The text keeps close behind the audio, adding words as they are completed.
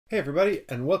Hey everybody,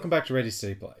 and welcome back to Ready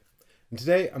Steady Play. And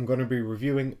today I'm going to be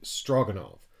reviewing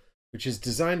Stroganov, which is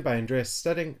designed by Andreas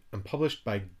Stedding and published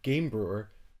by Game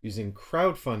Brewer using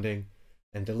crowdfunding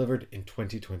and delivered in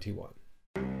 2021.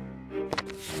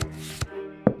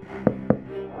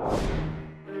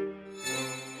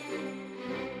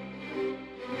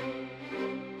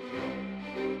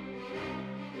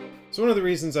 So one of the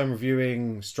reasons I'm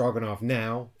reviewing Stroganov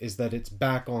now is that it's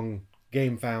back on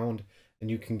GameFound and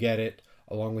you can get it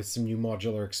along with some new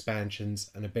modular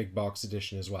expansions and a big box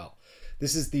edition as well.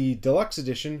 This is the deluxe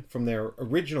edition from their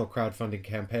original crowdfunding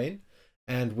campaign,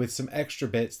 and with some extra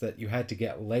bits that you had to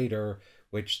get later,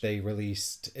 which they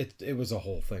released. It was a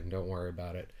whole thing, don't worry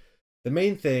about it. The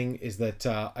main thing is that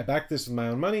I backed this with my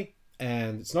own money,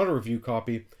 and it's not a review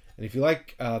copy, and if you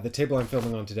like the table I'm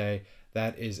filming on today,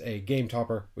 that is a game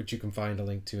topper, which you can find a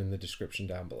link to in the description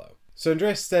down below. So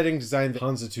Andreas Stedding designed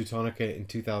Hansa Teutonica in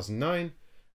 2009,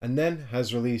 and then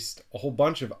has released a whole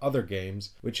bunch of other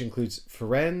games, which includes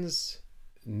Firenze,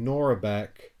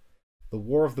 Norabek, The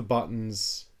War of the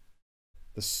Buttons,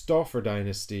 the Stoffer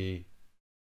Dynasty,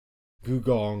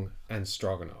 Gugong, and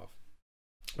Stroganov.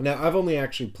 Now, I've only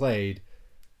actually played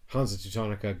Hansa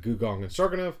Teutonica, Gugong, and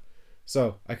Stroganov,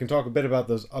 so I can talk a bit about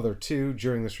those other two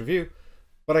during this review,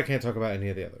 but I can't talk about any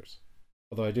of the others.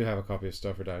 Although I do have a copy of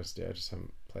Stoffer Dynasty, I just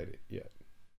haven't played it yet.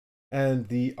 And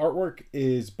the artwork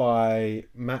is by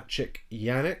Maciek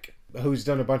Janik, who's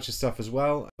done a bunch of stuff as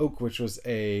well. Oak, which was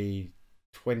a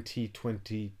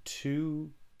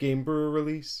 2022 Game Brewer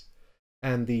release,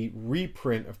 and the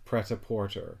reprint of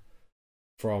Pret-a-Porter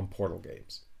from Portal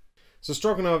Games. So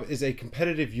Stroganov is a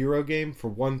competitive Euro game for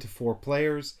 1 to 4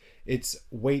 players. Its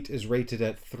weight is rated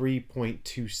at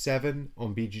 3.27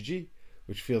 on BGG,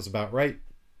 which feels about right.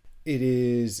 It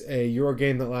is a Euro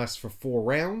game that lasts for 4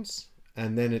 rounds,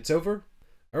 and then it's over.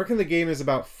 I reckon the game is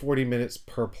about 40 minutes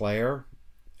per player,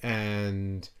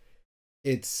 and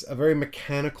it's a very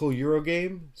mechanical Euro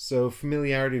game, so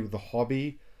familiarity with the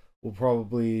hobby will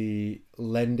probably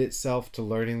lend itself to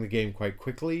learning the game quite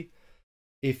quickly.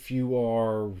 If you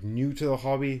are new to the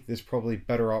hobby, there's probably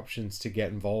better options to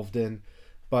get involved in,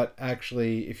 but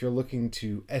actually if you're looking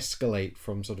to escalate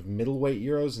from sort of middleweight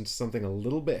Euros into something a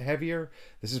little bit heavier,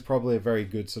 this is probably a very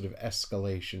good sort of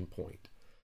escalation point.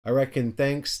 I reckon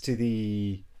thanks to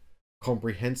the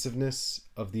comprehensiveness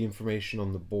of the information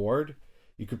on the board,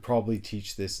 you could probably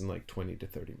teach this in like 20 to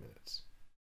 30 minutes.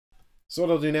 So what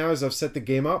I'll do now is I've set the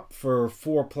game up for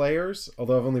 4 players,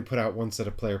 although I've only put out 1 set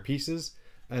of player pieces,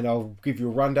 and I'll give you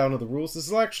a rundown of the rules.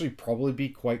 This will actually probably be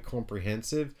quite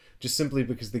comprehensive, just simply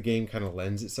because the game kind of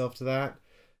lends itself to that.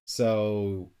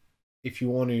 So if you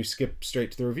want to skip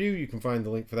straight to the review, you can find the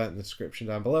link for that in the description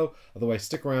down below. Otherwise,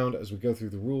 stick around as we go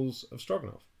through the rules of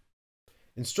Stroganov.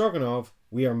 In Stroganov,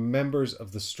 we are members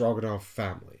of the Stroganov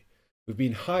family. We've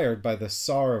been hired by the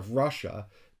Tsar of Russia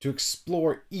to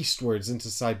explore eastwards into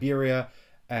Siberia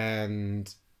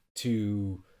and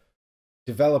to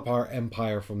develop our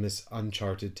empire from this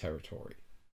uncharted territory.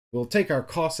 We'll take our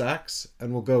Cossacks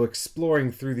and we'll go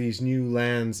exploring through these new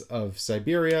lands of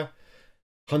Siberia,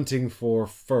 hunting for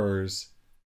furs,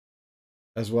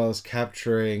 as well as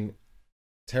capturing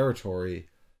territory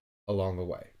along the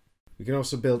way. We can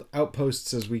also build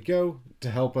outposts as we go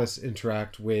to help us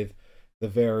interact with the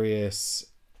various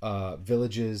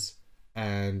villages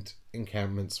and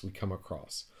encampments we come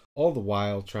across, all the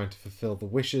while trying to fulfill the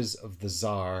wishes of the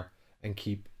Tsar and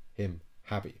keep him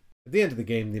happy. At the end of the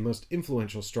game, the most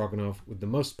influential Stroganov with the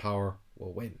most power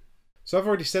will win. So I've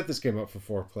already set this game up for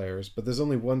 4 players, but there's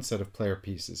only 1 set of player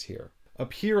pieces here.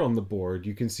 Up here on the board,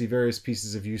 you can see various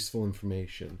pieces of useful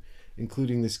information,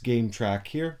 including this game track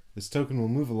here. This token will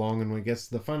move along, and when it gets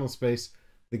to the final space,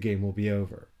 the game will be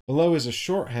over. Below is a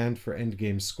shorthand for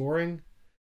endgame scoring.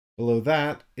 Below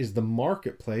that is the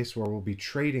marketplace where we'll be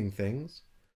trading things.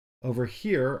 Over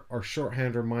here are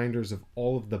shorthand reminders of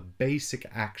all of the basic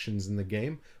actions in the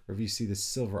game. Wherever you see this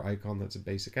silver icon, that's a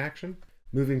basic action.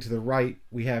 Moving to the right,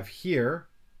 we have here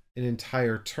an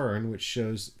entire turn, which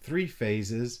shows 3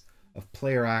 phases of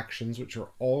player actions, which are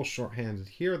all shorthanded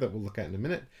here that we'll look at in a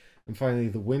minute. And finally,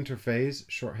 the winter phase,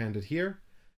 shorthanded here.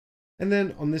 And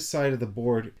then on this side of the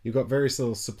board, you've got various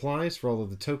little supplies for all of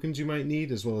the tokens you might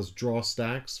need, as well as draw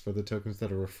stacks for the tokens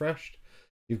that are refreshed.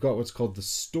 You've got what's called the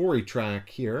story track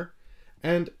here,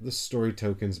 and the story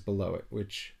tokens below it,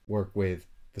 which work with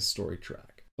the story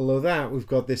track. Below that, we've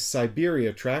got this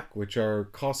Siberia track, which our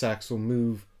Cossacks will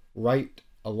move right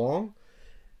along.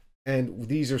 And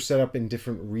these are set up in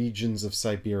different regions of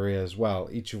Siberia as well,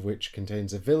 each of which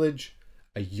contains a village,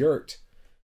 a yurt,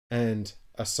 and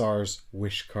a Tsar's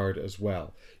wish card as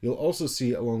well. You'll also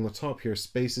see along the top here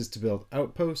spaces to build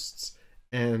outposts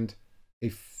and a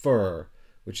fur,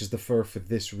 which is the fur for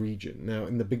this region. Now,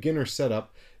 in the beginner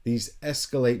setup, these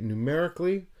escalate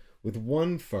numerically, with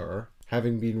one fur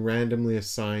having been randomly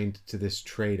assigned to this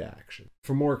trade action.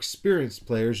 For more experienced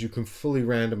players, you can fully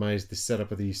randomize the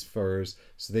setup of these furs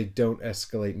so they don't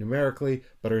escalate numerically,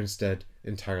 but are instead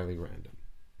entirely random.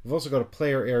 We've also got a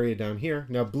player area down here.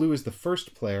 Now, blue is the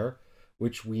first player,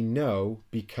 which we know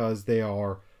because they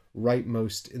are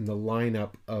rightmost in the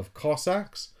lineup of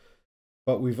Cossacks,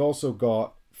 but we've also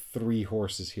got 3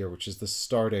 horses here, which is the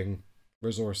starting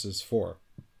resources for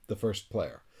the first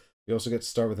player. You also get to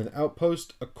start with an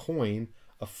outpost, a coin,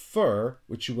 a fur,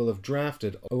 which you will have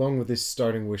drafted, along with this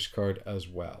starting wish card as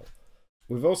well.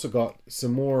 We've also got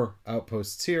some more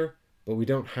outposts here, but we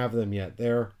don't have them yet.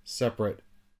 They're separate,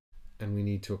 and we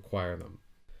need to acquire them.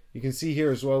 You can see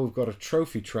here as well, we've got a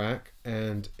trophy track,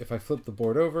 and if I flip the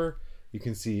board over, you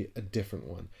can see a different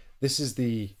one. This is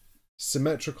the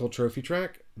symmetrical trophy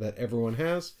track that everyone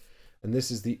has, and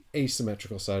this is the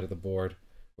asymmetrical side of the board,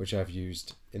 which I've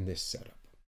used in this setup.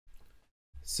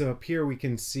 So up here we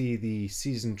can see the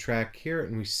season track here,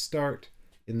 and we start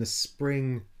in the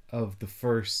spring of the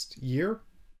first year.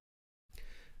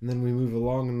 And then we move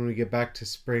along, and when we get back to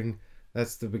spring,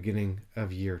 that's the beginning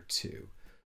of year 2. You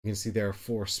can see there are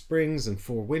 4 springs and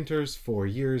 4 winters, 4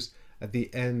 years. At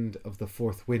the end of the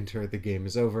 4th winter, the game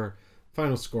is over.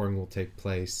 Final scoring will take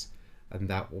place, and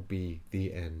that will be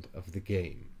the end of the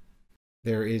game.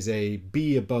 There is a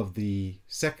B above the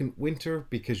 2nd winter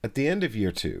because at the end of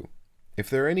year 2, if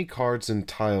there are any cards and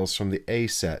tiles from the A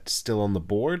set still on the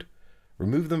board,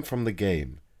 remove them from the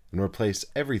game and replace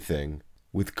everything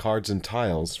with cards and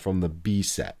tiles from the B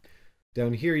set.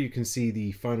 Down here you can see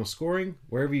the final scoring.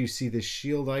 Wherever you see this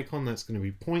shield icon, that's going to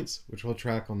be points, which we'll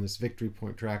track on this victory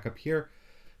point track up here.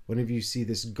 Whenever you see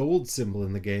this gold symbol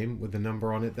in the game with a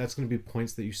number on it, that's going to be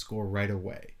points that you score right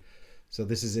away. So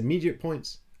this is immediate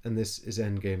points, and this is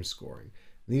endgame scoring.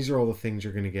 These are all the things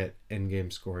you're going to get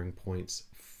endgame scoring points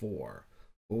for.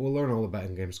 But we'll learn all about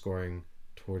endgame scoring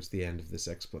towards the end of this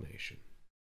explanation.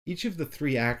 Each of the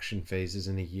 3 action phases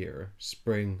in a year,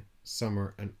 spring,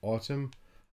 summer, and autumn,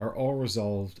 are all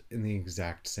resolved in the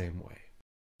exact same way.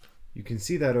 You can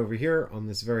see that over here on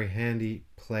this very handy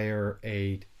player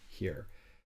aid here.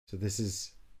 So this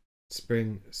is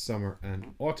spring, summer,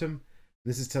 and autumn.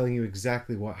 This is telling you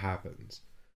exactly what happens.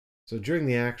 So during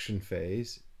the action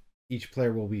phase, each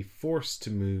player will be forced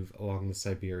to move along the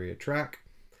Siberia track.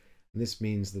 And this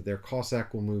means that their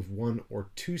Cossack will move 1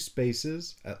 or 2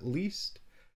 spaces at least,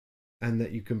 and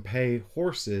that you can pay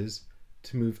horses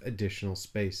to move additional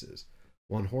spaces.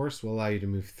 1 horse will allow you to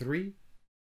move 3,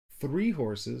 3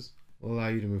 horses will allow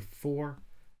you to move 4,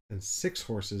 and 6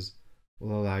 horses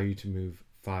will allow you to move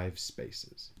 5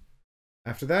 spaces.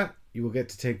 After that, you will get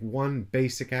to take 1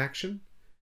 basic action,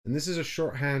 and this is a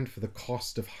shorthand for the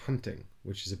cost of hunting,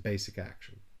 which is a basic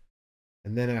action.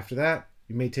 And then after that,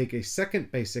 you may take a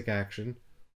 2nd basic action,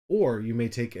 or you may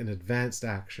take an advanced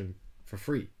action for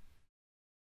free.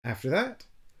 After that,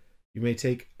 you may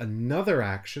take another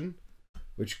action,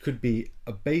 which could be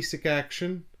a basic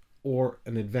action or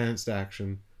an advanced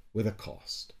action with a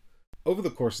cost. Over the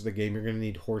course of the game, you're going to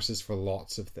need horses for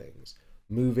lots of things.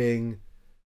 Moving,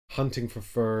 hunting for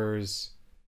furs,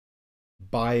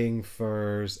 buying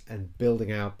furs, and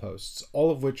building outposts,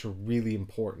 all of which are really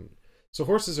important. So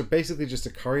horses are basically just a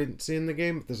currency in the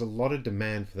game, but there's a lot of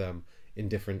demand for them at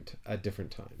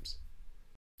different times.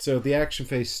 So the action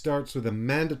phase starts with a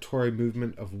mandatory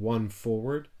movement of 1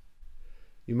 forward.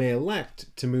 You may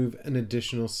elect to move an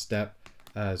additional step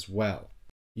as well.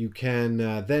 You can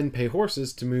then pay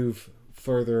horses to move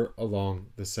further along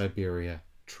the Siberia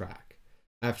track.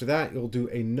 After that, you'll do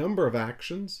a number of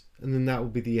actions, and then that will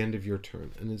be the end of your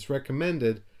turn. And it's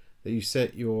recommended that you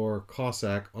set your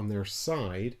Cossack on their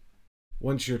side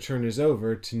once your turn is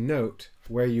over to note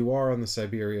where you are on the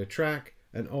Siberia track,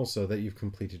 and also that you've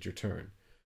completed your turn.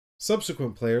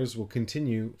 Subsequent players will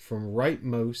continue from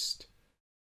rightmost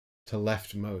to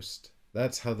leftmost.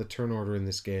 That's how the turn order in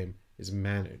this game is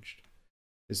managed.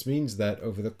 This means that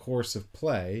over the course of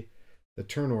play, the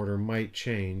turn order might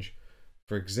change.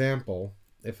 For example,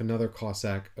 if another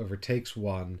Cossack overtakes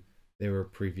one they were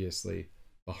previously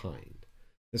behind.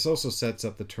 This also sets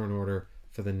up the turn order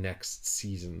for the next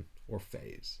season or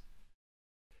phase.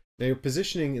 Now, your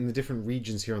positioning in the different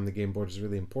regions here on the game board is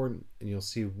really important, and you'll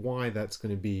see why that's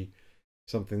going to be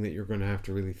something that you're going to have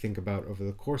to really think about over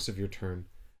the course of your turn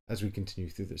as we continue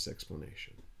through this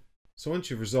explanation. So once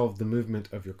you've resolved the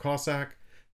movement of your Cossack,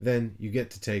 then you get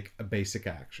to take a basic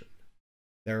action.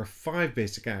 There are 5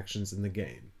 basic actions in the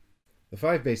game. The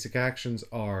 5 basic actions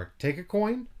are take a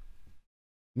coin,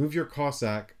 move your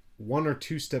Cossack 1 or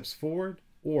 2 steps forward,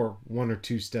 or 1 or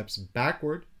 2 steps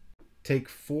backward. Take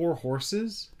 4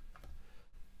 horses.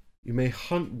 You may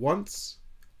hunt once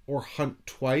or hunt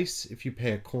twice if you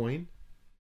pay a coin.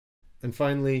 And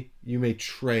finally, you may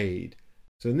trade.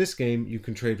 So in this game, you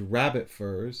can trade rabbit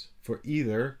furs for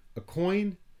either a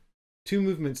coin, 2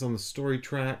 movements on the story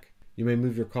track. You may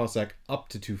move your Cossack up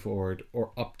to 2 forward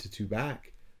or up to 2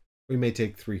 back. We may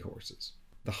take 3 horses.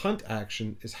 The hunt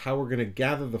action is how we're going to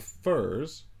gather the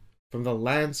furs from the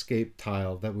landscape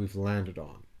tile that we've landed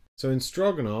on. So in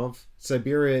Stroganov,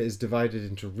 Siberia is divided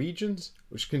into regions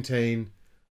which contain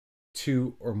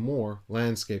 2 or more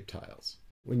landscape tiles.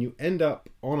 When you end up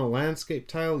on a landscape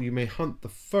tile, you may hunt the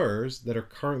furs that are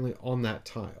currently on that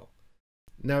tile.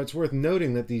 Now it's worth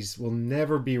noting that these will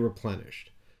never be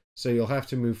replenished, so you'll have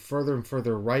to move further and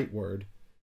further rightward,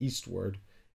 eastward,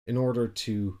 in order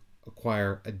to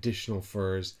acquire additional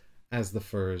furs as the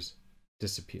furs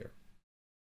disappear.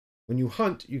 When you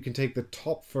hunt, you can take the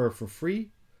top fur for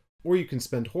free, or you can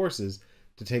spend horses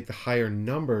to take the higher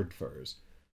numbered furs,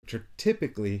 which are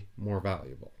typically more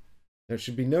valuable. Now it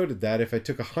should be noted that if I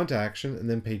took a hunt action and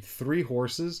then paid 3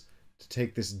 horses to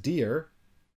take this deer,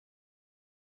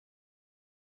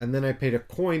 and then I paid a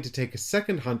coin to take a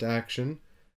second hunt action,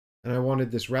 and I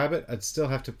wanted this rabbit, I'd still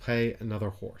have to pay another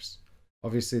horse.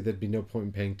 Obviously, there'd be no point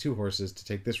in paying 2 horses to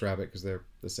take this rabbit because they're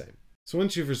the same. So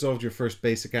once you've resolved your first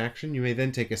basic action, you may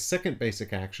then take a second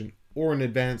basic action or an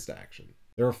advanced action.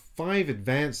 There are 5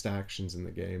 advanced actions in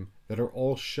the game that are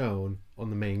all shown on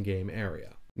the main game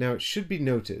area. Now it should be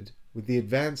noted, with the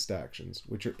advanced actions,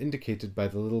 which are indicated by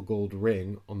the little gold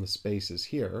ring on the spaces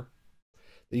here,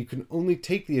 that you can only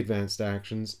take the advanced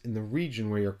actions in the region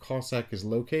where your Cossack is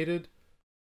located,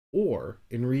 or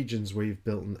in regions where you've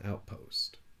built an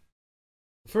outpost.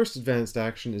 The first advanced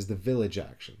action is the village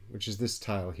action, which is this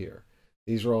tile here.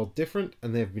 These are all different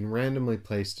and they have been randomly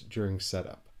placed during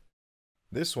setup.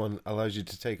 This one allows you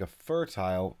to take a fur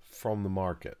tile from the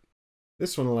market.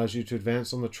 This one allows you to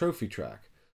advance on the trophy track.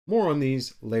 More on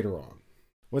these later on.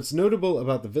 What's notable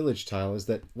about the village tile is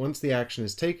that once the action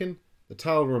is taken, the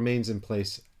tile remains in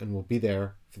place and will be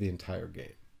there for the entire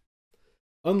game.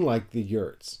 Unlike the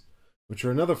yurts, which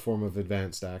are another form of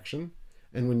advanced action,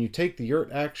 and when you take the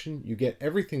yurt action, you get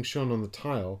everything shown on the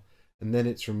tile, and then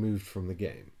it's removed from the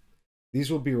game.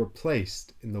 These will be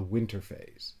replaced in the winter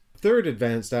phase. Third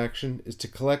advanced action is to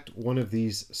collect one of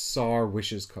these Tsar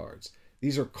Wishes cards.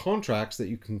 These are contracts that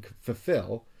you can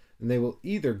fulfill, and they will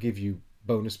either give you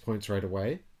bonus points right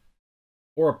away,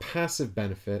 or a passive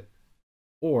benefit,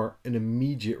 or an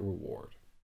immediate reward.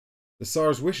 The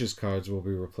Tsar's Wishes cards will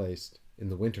be replaced in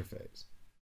the winter phase.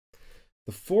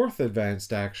 The fourth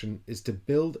advanced action is to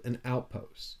build an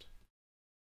outpost.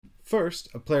 First,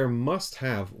 a player must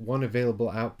have one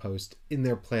available outpost in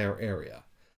their player area.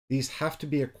 These have to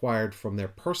be acquired from their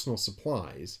personal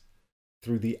supplies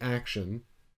through the action,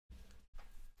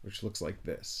 which looks like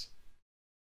this.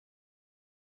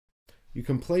 You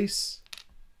can place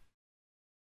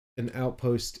an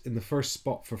outpost in the first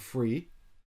spot for free,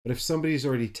 but if somebody's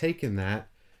already taken that,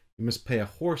 you must pay a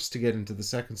horse to get into the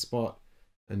second spot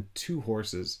and 2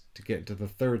 horses to get into the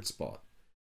third spot.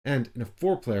 And in a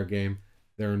 4-player game,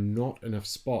 there are not enough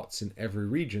spots in every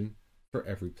region for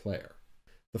every player.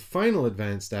 The final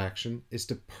advanced action is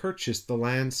to purchase the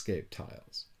landscape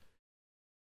tiles.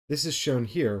 This is shown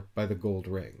here by the gold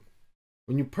ring.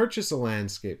 When you purchase a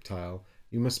landscape tile,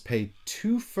 you must pay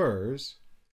 2 furs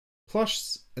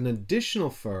plus an additional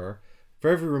fur for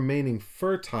every remaining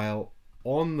fur tile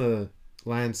on the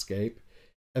landscape,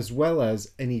 as well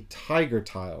as any tiger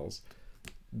tiles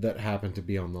that happen to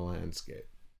be on the landscape.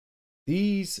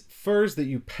 These furs that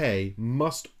you pay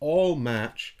must all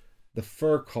match the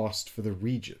fur cost for the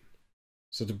region.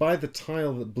 So to buy the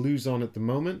tile that blue's on at the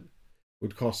moment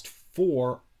would cost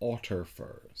 4 otter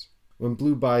furs. When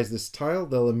blue buys this tile,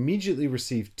 they'll immediately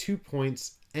receive 2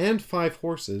 points and 5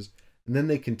 horses, and then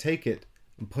they can take it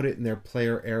and put it in their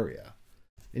player area.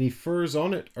 Any furs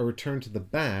on it are returned to the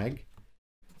bag,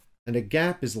 and a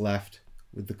gap is left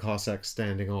with the Cossack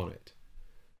standing on it.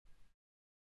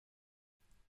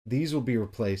 These will be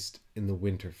replaced in the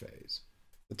winter phase.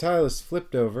 The tile is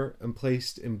flipped over and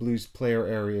placed in blue's player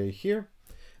area here,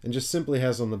 and just simply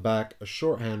has on the back a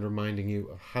shorthand reminding you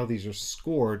of how these are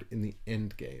scored in the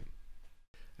end game.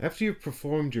 After you've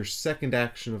performed your second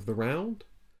action of the round,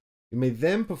 you may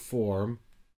then perform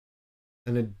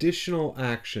an additional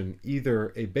action,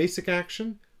 either a basic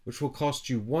action, which will cost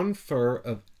you 1 fur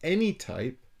of any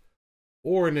type,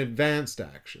 or an advanced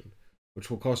action, which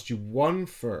will cost you 1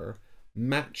 fur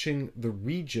matching the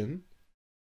region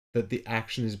that the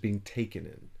action is being taken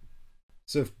in.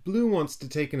 So if blue wants to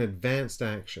take an advanced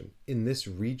action in this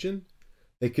region,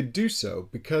 They could do so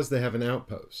because they have an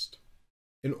outpost.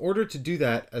 In order to do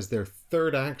that as their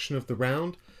third action of the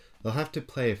round, they'll have to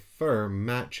play a fur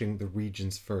matching the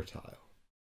region's fur tile.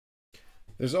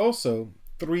 There's also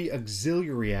 3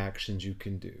 auxiliary actions you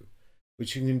can do,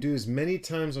 which you can do as many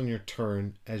times on your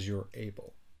turn as you're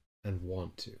able and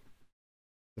want to.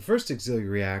 The first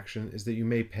auxiliary action is that you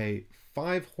may pay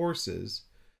 5 horses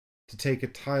to take a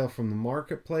tile from the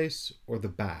marketplace or the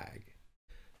bag.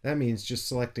 That means just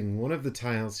selecting one of the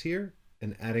tiles here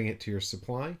and adding it to your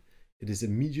supply, it is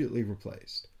immediately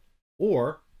replaced.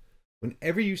 Or,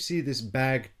 whenever you see this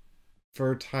bag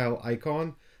fur tile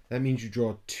icon, that means you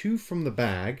draw 2 from the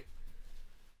bag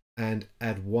and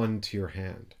add 1 to your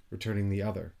hand, returning the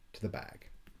other to the bag.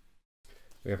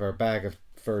 We have our bag of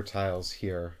fur tiles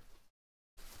here,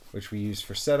 which we use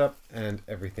for setup and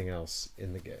everything else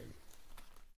in the game.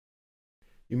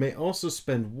 You may also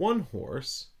spend 1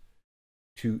 horse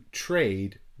to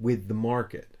trade with the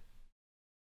market.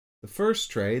 The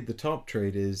first trade, the top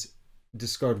trade, is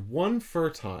discard 1 fur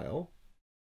tile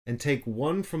and take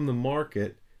 1 from the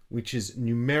market, which is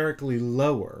numerically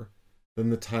lower than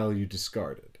the tile you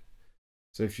discarded.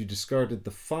 So if you discarded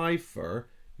the 5 fur,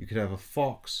 you could have a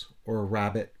fox or a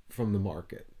rabbit from the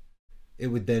market. It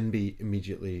would then be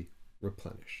immediately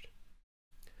replenished.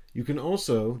 You can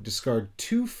also discard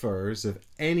 2 furs of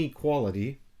any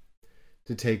quality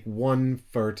to take 1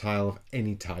 fur tile of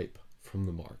any type from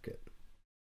the market.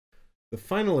 The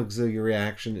final auxiliary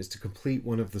action is to complete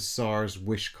one of the Tsar's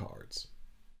wish cards.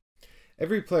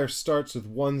 Every player starts with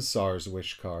 1 Tsar's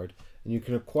wish card, and you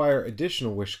can acquire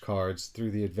additional wish cards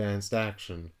through the advanced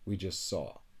action we just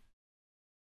saw.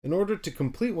 In order to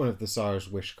complete one of the Tsar's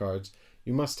wish cards,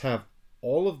 you must have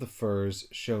all of the furs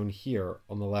shown here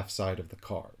on the left side of the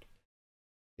card.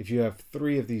 If you have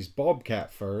 3 of these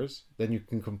bobcat furs, then you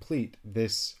can complete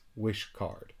this wish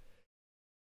card.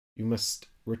 You must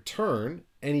return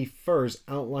any furs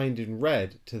outlined in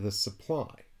red to the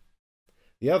supply.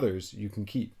 The others you can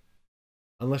keep,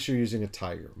 unless you're using a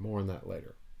tiger. More on that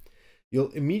later.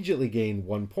 You'll immediately gain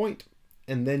 1 point,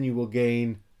 and then you will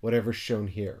gain whatever's shown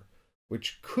here,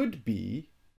 which could be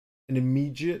an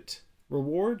immediate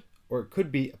reward, or it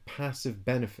could be a passive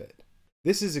benefit.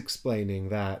 This is explaining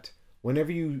that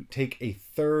whenever you take a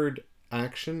third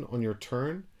action on your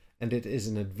turn, and it is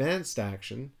an advanced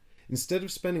action, instead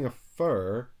of spending a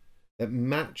fur that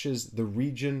matches the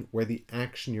region where the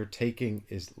action you're taking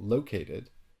is located,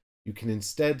 you can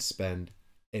instead spend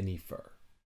any fur.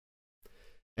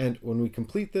 And when we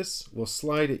complete this, we'll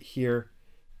slide it here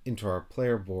into our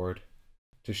player board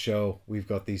to show we've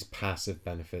got these passive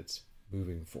benefits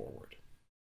moving forward.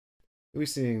 We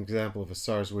see an example of a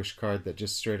Tsar's Wish card that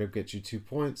just straight up gets you 2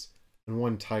 points and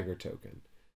 1 tiger token.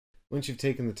 Once you've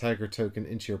taken the tiger token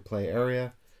into your play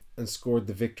area and scored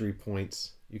the victory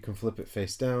points, you can flip it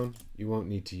face down. You won't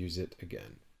need to use it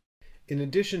again. In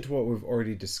addition to what we've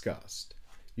already discussed,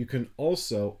 you can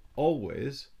also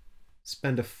always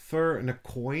spend a fur and a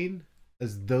coin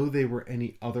as though they were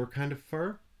any other kind of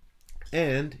fur,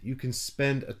 and you can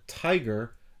spend a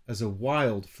tiger as a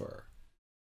wild fur.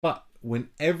 But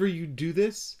whenever you do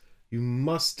this, you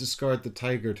must discard the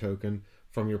tiger token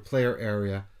from your player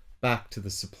area back to the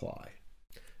supply.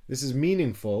 This is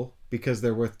meaningful because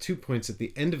they're worth 2 points at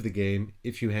the end of the game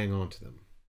if you hang on to them.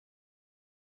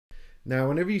 Now,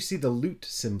 whenever you see the loot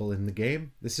symbol in the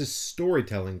game, this is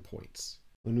storytelling points.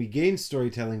 When we gain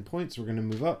storytelling points, we're going to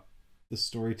move up the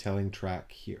storytelling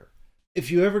track here. If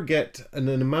you ever get an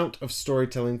amount of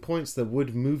storytelling points that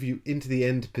would move you into the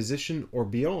end position or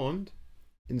beyond,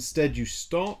 instead you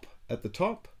stop at the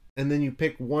top and then you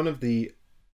pick one of the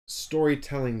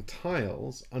storytelling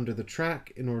tiles under the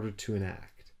track in order to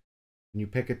enact. When you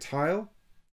pick a tile,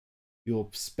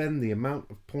 you'll spend the amount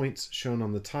of points shown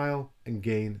on the tile and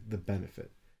gain the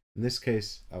benefit. In this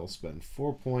case, I will spend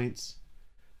 4 points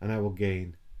and I will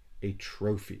gain a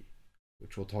trophy,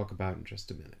 which we'll talk about in just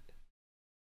a minute.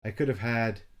 I could have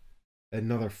had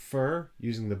another fur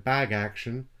using the bag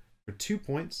action for 2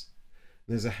 points.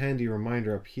 There's a handy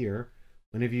reminder up here.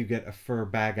 Whenever you get a fur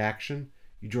bag action,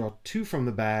 you draw 2 from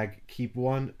the bag, keep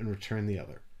 1, and return the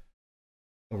other.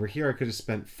 Over here, I could have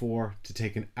spent 4 to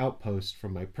take an outpost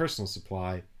from my personal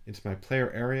supply into my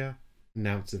player area, and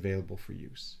now it's available for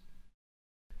use.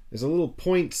 There's a little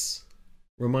points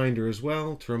reminder as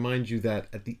well to remind you that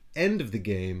at the end of the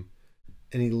game,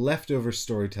 any leftover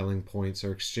storytelling points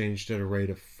are exchanged at a rate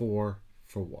of 4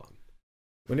 for 1.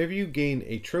 Whenever you gain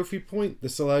a trophy point,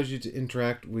 this allows you to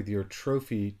interact with your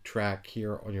trophy track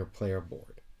here on your player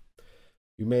board.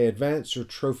 You may advance your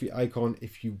trophy icon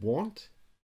if you want,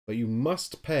 but you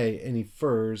must pay any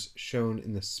furs shown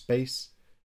in the space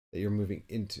that you're moving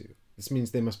into. This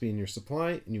means they must be in your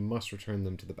supply and you must return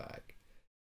them to the bag.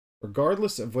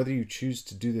 Regardless of whether you choose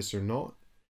to do this or not,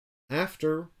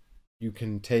 after you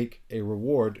can take a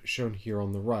reward shown here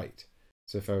on the right.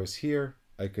 So if I was here,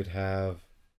 I could have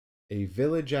a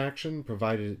village action,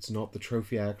 provided it's not the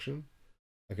trophy action.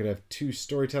 I could have 2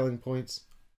 storytelling points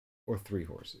or 3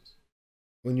 horses.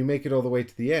 When you make it all the way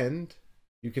to the end,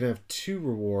 you can have 2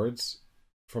 rewards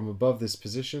from above this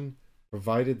position,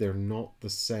 provided they're not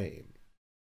the same.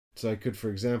 So I could, for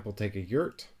example, take a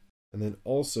yurt and then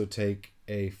also take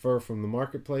a fur from the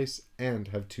marketplace and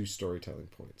have 2 storytelling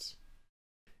points.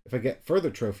 If I get further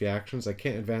trophy actions, I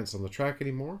can't advance on the track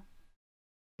anymore,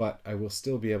 but I will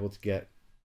still be able to get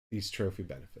these trophy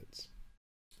benefits.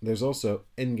 There's also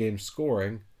endgame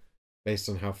scoring based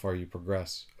on how far you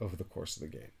progress over the course of the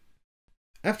game.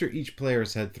 After each player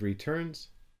has had 3 turns,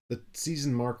 the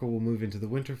season marker will move into the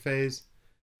winter phase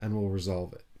and will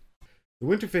resolve it. The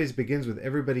winter phase begins with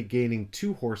everybody gaining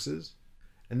 2 horses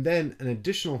and then an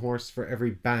additional horse for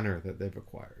every banner that they've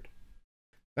acquired.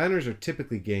 Banners are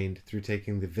typically gained through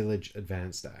taking the village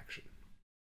advanced action.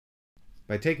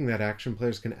 By taking that action,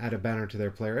 players can add a banner to their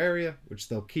player area, which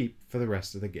they'll keep for the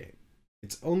rest of the game.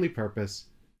 Its only purpose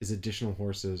is additional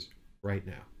horses right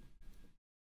now.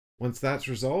 Once that's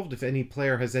resolved, if any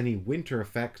player has any winter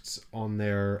effects on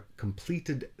their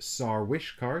completed Tsar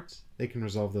Wish cards, they can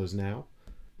resolve those now.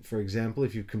 For example,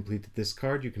 if you've completed this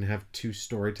card, you can have 2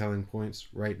 storytelling points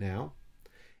right now.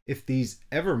 If these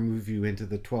ever move you into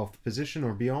the 12th position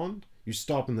or beyond, you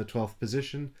stop in the 12th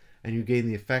position and you gain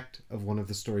the effect of one of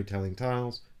the storytelling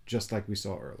tiles, just like we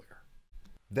saw earlier.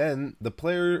 Then the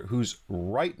player who's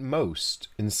rightmost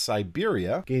in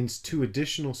Siberia gains 2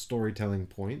 additional storytelling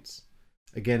points.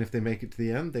 Again, if they make it to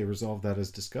the end, they resolve that as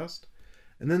discussed.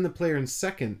 And then the player in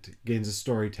second gains a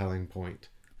storytelling point,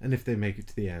 and if they make it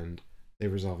to the end, they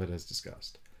resolve it as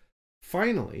discussed.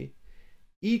 Finally,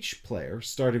 each player,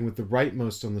 starting with the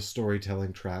rightmost on the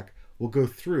storytelling track, will go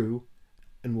through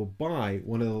and will buy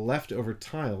one of the leftover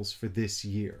tiles for this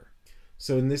year.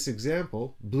 So in this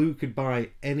example, blue could buy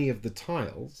any of the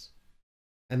tiles,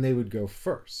 and they would go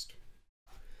first.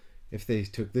 If they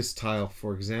took this tile,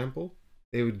 for example,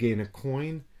 they would gain a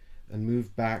coin and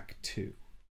move back 2.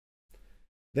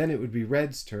 Then it would be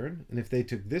red's turn, and if they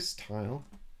took this tile,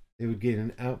 they would gain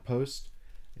an outpost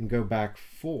and go back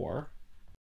 4.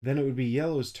 Then it would be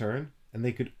yellow's turn, and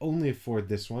they could only afford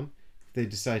this one. If they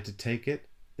decide to take it,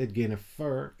 they'd gain a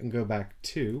fur and go back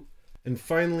 2. And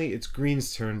finally, it's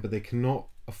green's turn, but they cannot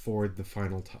afford the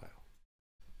final tile.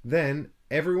 Then,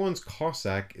 everyone's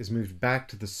Cossack is moved back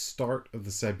to the start of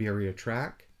the Siberia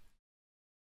track.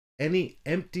 Any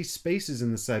empty spaces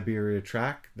in the Siberia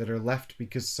track that are left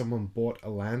because someone bought a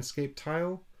landscape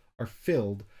tile are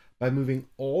filled by moving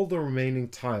all the remaining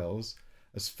tiles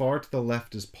as far to the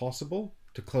left as possible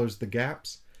to close the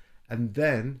gaps, and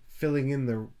then filling in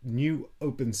the new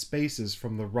open spaces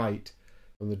from the right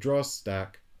from the draw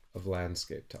stack of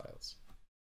landscape tiles.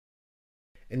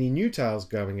 Any new tiles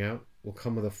going out will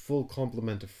come with a full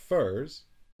complement of furs,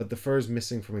 but the furs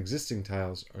missing from existing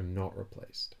tiles are not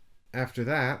replaced. After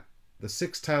that, the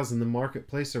 6 tiles in the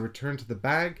marketplace are returned to the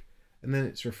bag, and then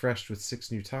it's refreshed with 6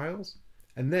 new tiles,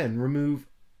 and then remove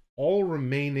all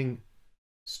remaining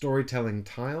storytelling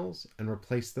tiles and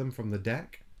replace them from the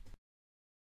deck.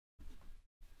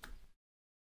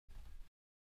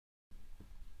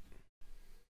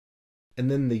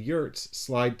 And then the yurts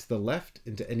slide to the left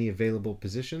into any available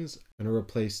positions and are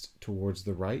replaced towards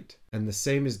the right. And the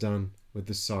same is done with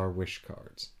the Tsar Wish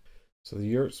cards. So the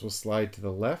yurts will slide to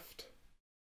the left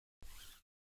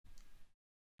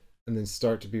and then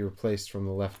start to be replaced from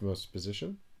the leftmost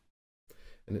position.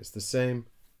 And it's the same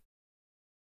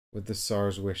with the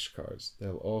Tsar's Wish cards.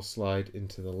 They'll all slide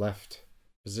into the left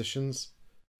positions,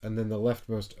 and then the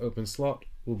leftmost open slot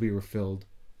will be refilled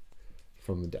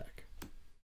from the deck.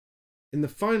 In the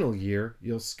final year,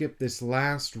 you'll skip this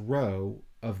last row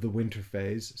of the winter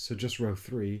phase, so just row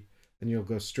 3, and you'll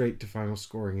go straight to final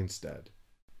scoring instead.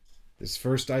 This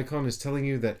first icon is telling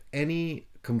you that any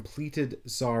completed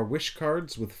Tsar Wish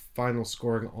cards with final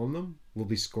scoring on them will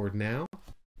be scored now.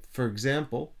 For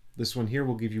example, this one here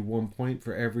will give you 1 point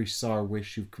for every Tsar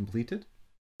Wish you've completed.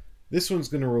 This one's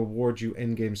going to reward you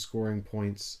endgame scoring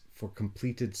points for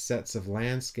completed sets of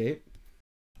landscape.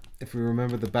 If we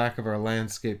remember the back of our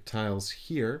landscape tiles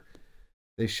here,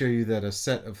 they show you that a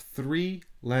set of 3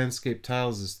 landscape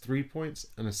tiles is 3 points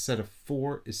and a set of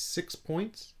 4 is 6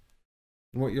 points.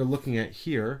 And what you're looking at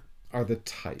here are the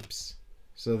types.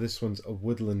 So this one's a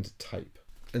woodland type.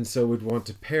 And so we'd want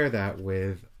to pair that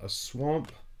with a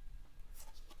swamp,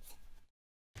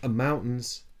 a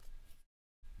mountains,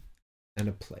 and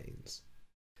a plains.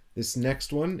 This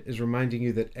next one is reminding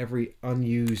you that every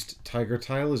unused tiger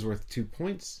tile is worth 2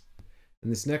 points.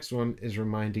 And this next one is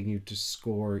reminding you to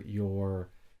score your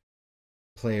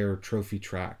player trophy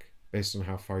track based on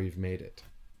how far you've made it.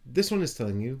 This one is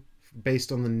telling you,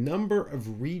 based on the number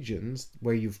of regions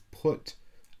where you've put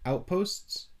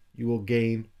outposts, you will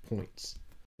gain points.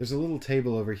 There's a little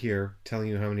table over here telling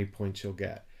you how many points you'll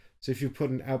get. So if you put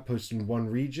an outpost in one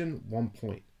region, 1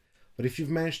 point. But if you've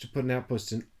managed to put an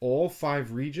outpost in all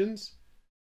 5 regions,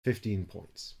 15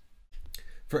 points.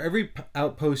 For every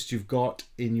outpost you've got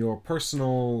in your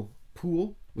personal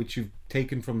pool, which you've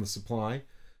taken from the supply,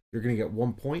 you're going to get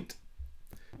 1 point.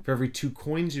 For every 2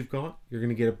 coins you've got, you're going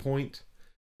to get a point.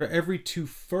 For every 2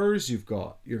 furs you've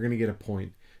got, you're going to get a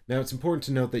point. Now, it's important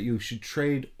to note that you should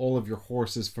trade all of your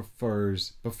horses for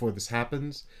furs before this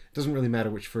happens. It doesn't really matter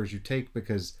which furs you take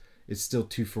because it's still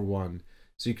 2 for 1.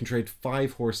 So you can trade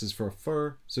 5 horses for a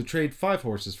fur. So trade 5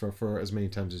 horses for a fur as many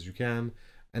times as you can,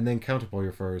 and then count up all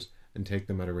your furs and take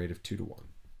them at a rate of 2 to 1.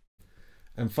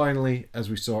 And finally, as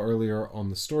we saw earlier on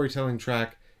the storytelling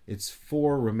track, it's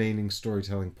 4 remaining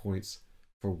storytelling points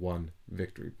for 1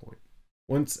 victory point.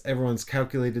 Once everyone's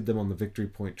calculated them on the victory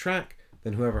point track,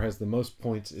 then whoever has the most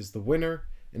points is the winner.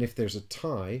 And if there's a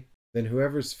tie, then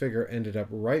whoever's figure ended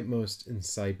up rightmost in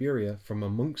Siberia from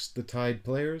amongst the tied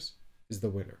players is the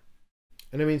winner.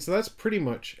 And I mean, so that's pretty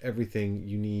much everything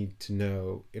you need to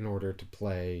know in order to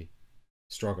play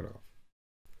Stroganov.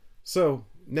 So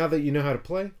now that you know how to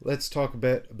play, let's talk a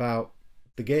bit about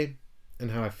the game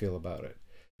and how I feel about it.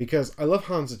 Because I love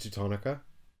Hansa Teutonica.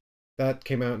 That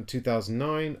came out in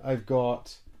 2009. I've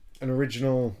got an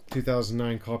original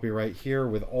 2009 copy right here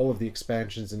with all of the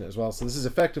expansions in it as well. So this is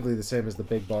effectively the same as the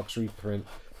big box reprint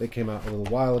that came out a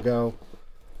little while ago.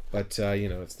 But, you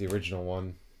know, it's the original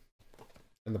one.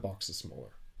 And the box is smaller.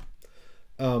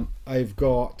 I've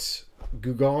got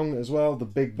Gugong as well, the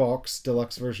big box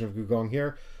deluxe version of Gugong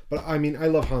here. But I mean, I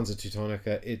love Hansa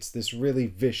Teutonica. It's this really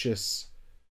vicious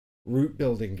route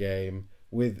building game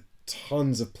with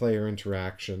tons of player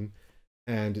interaction,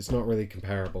 and it's not really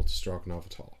comparable to Stroganov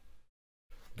at all.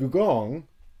 Gugong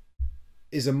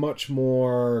is a much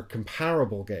more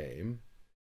comparable game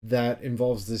that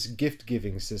involves this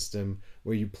gift-giving system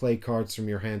where you play cards from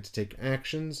your hand to take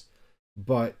actions,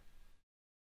 but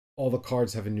all the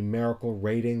cards have a numerical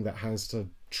rating that has to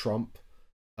trump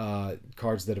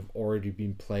cards that have already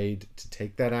been played to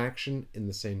take that action in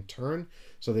the same turn.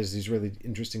 So there's these really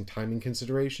interesting timing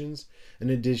considerations. In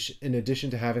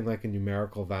addition to having like a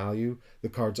numerical value, the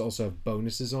cards also have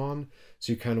bonuses on.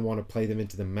 So you kind of want to play them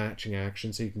into the matching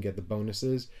action so you can get the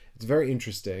bonuses. It's very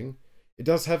interesting. It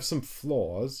does have some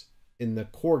flaws in the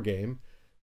core game.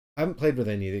 I haven't played with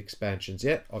any of the expansions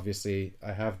yet. Obviously,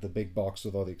 I have the big box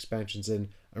with all the expansions in.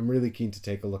 I'm really keen to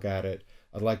take a look at it.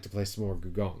 I'd like to play some more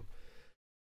Gugong.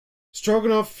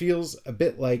 Stroganov feels a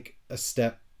bit like a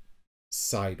step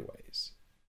sideways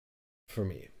for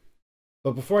me.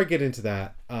 But before I get into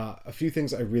that, a few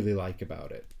things I really like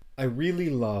about it. I really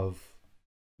love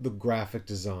the graphic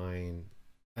design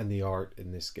and the art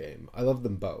in this game. I love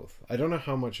them both. I don't know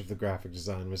how much of the graphic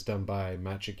design was done by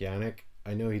Maciek Janik.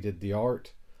 I know he did the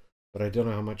art, but I don't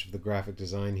know how much of the graphic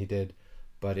design he did,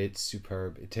 but it's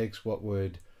superb. It takes what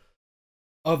would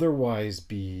otherwise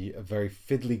be a very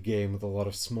fiddly game with a lot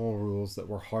of small rules that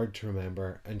were hard to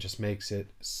remember and just makes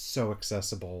it so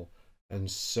accessible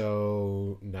and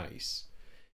so nice.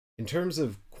 In terms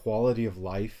of quality of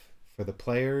life for the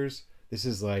players, this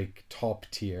is like top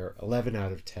tier, 11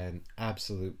 out of 10,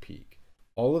 absolute peak.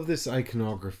 All of this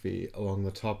iconography along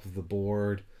the top of the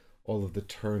board, all of the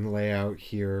turn layout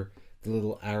here, the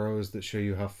little arrows that show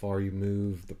you how far you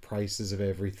move, the prices of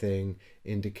everything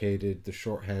indicated, the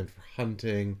shorthand for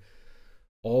hunting,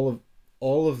 all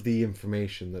of the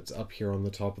information that's up here on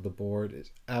the top of the board is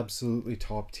absolutely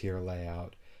top tier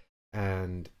layout,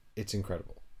 and it's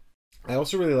incredible. I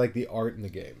also really like the art in the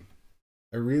game.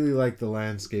 I really like the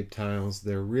landscape tiles.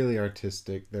 They're really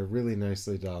artistic. They're really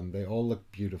nicely done. They all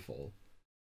look beautiful.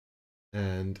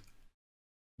 And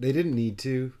they didn't need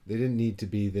to. They didn't need to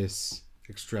be this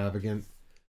extravagant,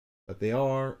 but they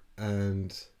are,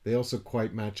 and they also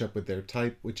quite match up with their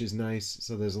type, which is nice.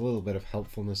 So there's a little bit of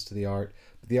helpfulness to the art,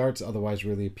 but the art's otherwise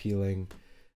really appealing,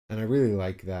 and I really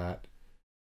like that.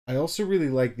 I also really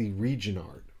like the region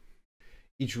art.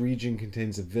 Each region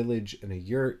contains a village and a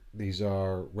yurt. These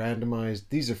are randomized.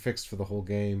 These are fixed for the whole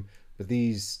game, but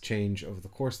these change over the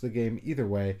course of the game. Either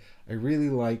way, I really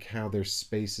like how there's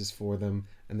spaces for them,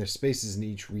 and there's spaces in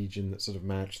each region that sort of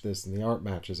match this, and the art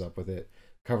matches up with it,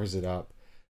 covers it up,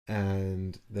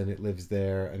 and then it lives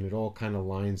there, and it all kind of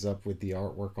lines up with the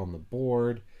artwork on the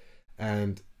board,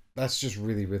 and that's just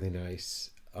really, really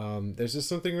nice. There's just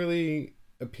something really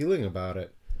appealing about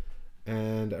it,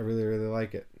 and I really, really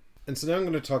like it. And so now I'm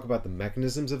going to talk about the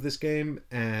mechanisms of this game,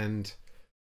 and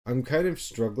I'm kind of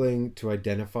struggling to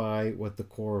identify what the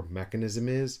core mechanism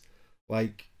is.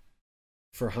 Like,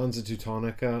 for Hansa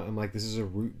Teutonica, I'm like, this is a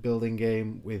route building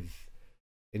game with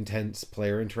intense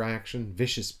player interaction,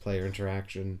 vicious player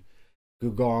interaction.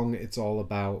 Gugong, it's all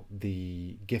about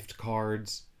the gift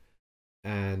cards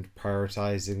and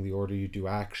prioritizing the order you do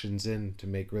actions in to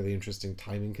make really interesting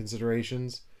timing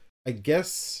considerations. I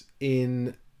guess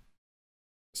in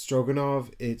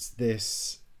Stroganov, it's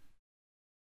this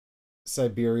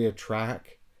Siberia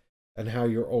track and how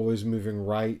you're always moving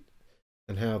right,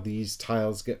 and how these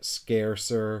tiles get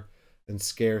scarcer and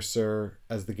scarcer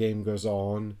as the game goes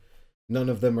on. None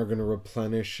of them are going to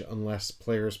replenish unless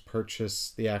players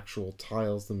purchase the actual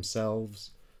tiles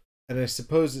themselves. And I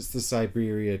suppose it's the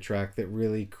Siberia track that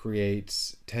really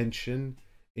creates tension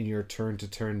in your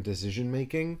turn-to-turn decision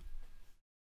making,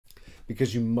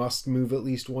 because you must move at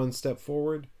least one step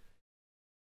forward,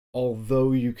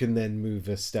 although you can then move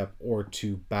a step or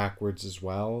two backwards as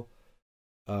well.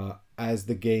 As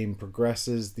the game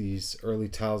progresses, these early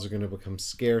tiles are going to become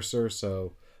scarcer,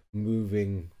 so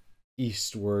moving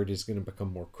eastward is going to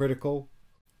become more critical.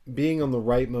 Being on the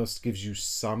rightmost gives you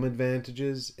some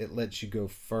advantages. It lets you go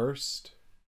first.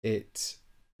 It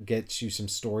gets you some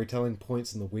storytelling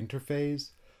points in the winter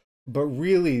phase. But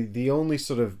really, the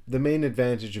main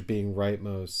advantage of being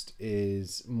rightmost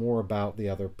is more about the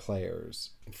other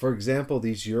players. For example,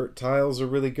 these yurt tiles are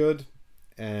really good,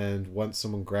 and once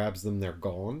someone grabs them, they're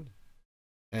gone.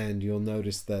 And you'll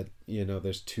notice that,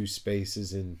 there's 2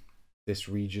 spaces in this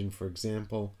region, for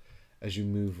example. As you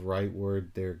move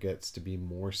rightward, there gets to be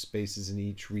more spaces in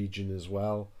each region as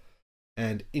well.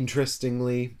 And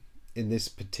interestingly, in this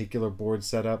particular board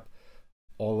setup,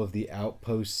 all of the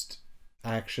outpost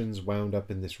actions wound up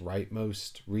in this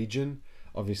rightmost region.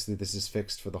 Obviously, this is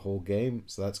fixed for the whole game,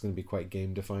 so that's going to be quite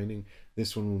game defining.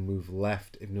 This one will move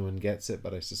left if no one gets it,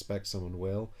 but I suspect someone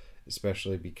will,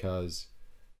 especially because,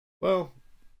 well,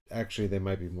 actually they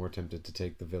might be more tempted to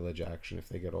take the village action if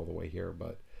they get all the way here,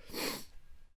 but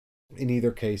in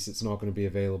either case, it's not going to be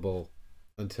available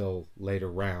until later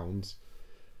rounds.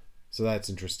 So that's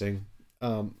interesting.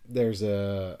 There's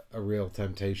a real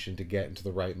temptation to get into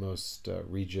the rightmost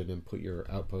region and put your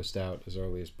outpost out as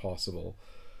early as possible.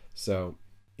 So,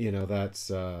 that's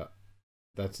an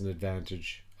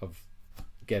advantage of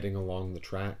getting along the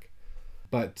track.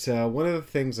 But one of the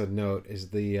things I'd note is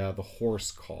the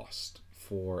horse cost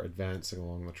for advancing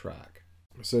along the track.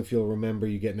 So if you'll remember,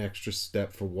 you get an extra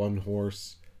step for 1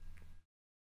 horse,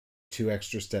 2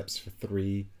 extra steps for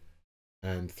 3,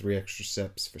 and 3 extra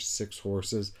steps for 6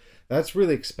 horses. That's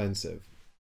really expensive.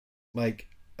 Like,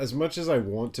 as much as I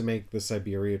want to make the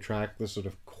Siberia track the sort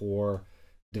of core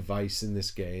device in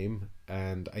this game,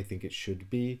 and I think it should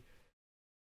be,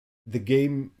 the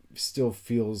game still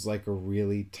feels like a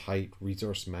really tight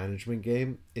resource management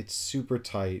game. It's super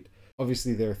tight.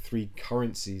 Obviously, there are 3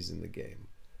 currencies in the game: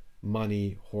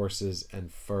 money, horses,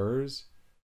 and furs.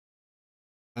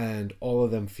 And all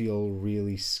of them feel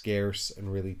really scarce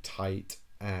and really tight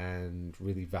and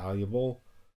really valuable.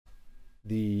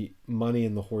 The money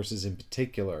and the horses in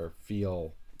particular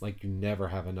feel like you never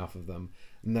have enough of them,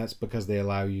 and that's because they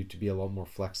allow you to be a lot more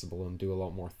flexible and do a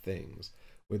lot more things.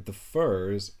 With the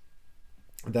furs,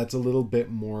 that's a little bit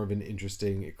more of an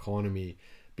interesting economy,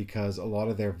 because a lot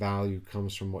of their value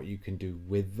comes from what you can do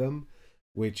with them,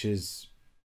 which is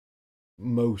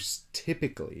most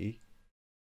typically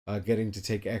getting to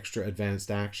take extra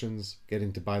advanced actions,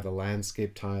 getting to buy the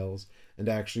landscape tiles, and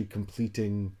actually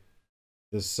completing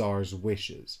the Tsar's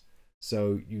wishes.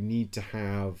 So you need to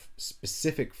have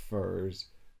specific furs,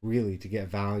 really, to get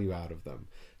value out of them.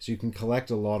 So you can collect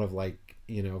a lot of,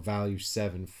 value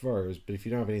 7 furs, but if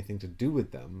you don't have anything to do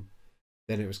with them,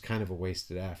 then it was kind of a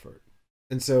wasted effort.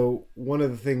 And so one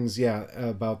of the things,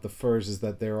 about the furs is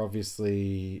that they're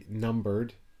obviously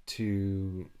numbered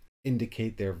to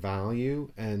indicate their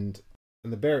value, and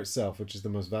the bear itself, which is the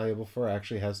most valuable fur,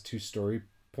 actually has 2 story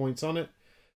points on it.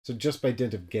 So just by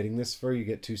dint of getting this fur, you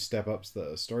get 2 step ups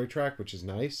the story track, which is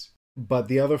nice. But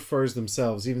the other furs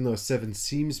themselves, even though 7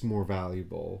 seems more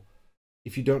valuable,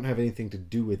 if you don't have anything to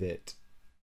do with it,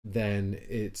 then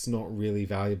it's not really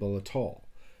valuable at all,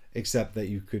 except that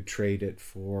you could trade it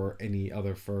for any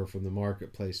other fur from the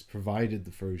marketplace, provided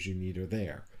the furs you need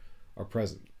are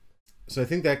present. So I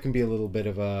think that can be a little bit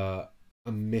of a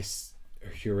miss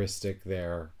heuristic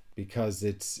there, because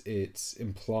it's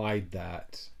implied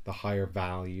that the higher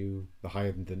value, the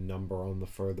higher the number on the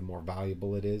fur, the more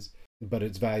valuable it is. but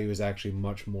its value is actually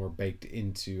much more baked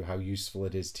into how useful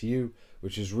it is to you,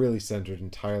 which is really centered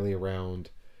entirely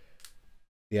around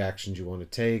the actions you want to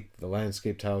take, the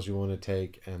landscape tiles you want to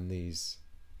take, and these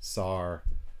Tsar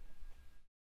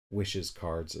wishes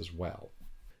cards as well.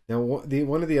 Now,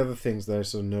 one of the other things that I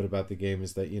sort of note about the game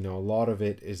is that, you know, a lot of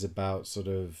it is about sort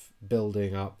of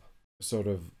building up sort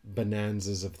of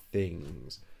bonanzas of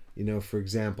things. You know, for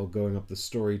example, going up the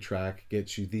story track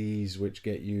gets you these, which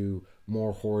get you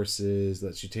more horses,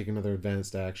 lets you take another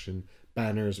advanced action,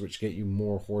 banners, which get you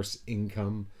more horse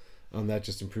income. That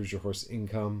just improves your horse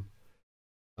income.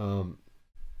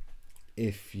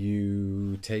 If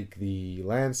you take the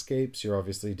landscapes, you're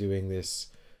obviously doing this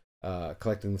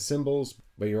collecting the symbols,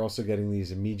 but you're also getting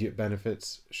these immediate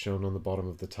benefits shown on the bottom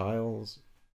of the tiles.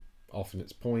 Often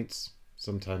it's points,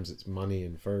 sometimes it's money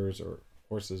and furs or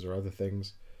horses or other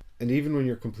things. And even when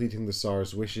you're completing the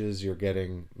Tsar's wishes, you're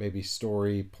getting maybe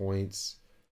story points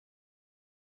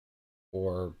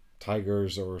or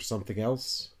tigers or something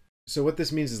else. So what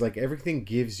this means is like everything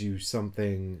gives you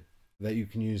something that you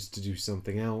can use to do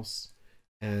something else.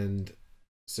 And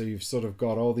so you've sort of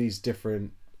got all these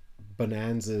different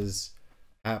bonanzas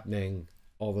happening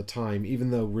all the time,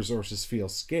 even though resources feel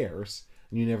scarce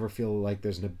and you never feel like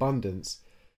there's an abundance.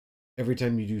 Every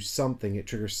time you do something, it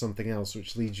triggers something else,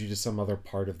 which leads you to some other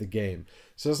part of the game.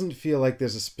 So it doesn't feel like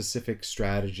there's a specific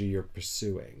strategy you're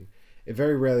pursuing. It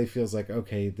very rarely feels like,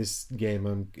 okay, this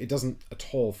game, it doesn't at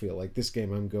all feel like this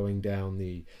game I'm going down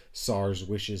the Tsar's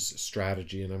wishes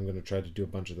strategy and I'm going to try to do a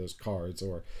bunch of those cards.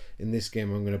 Or in this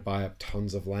game, I'm going to buy up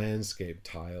tons of landscape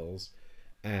tiles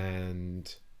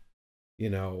and, you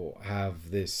know,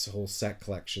 have this whole set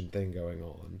collection thing going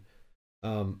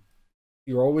on.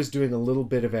 You're always doing a little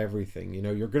bit of everything. You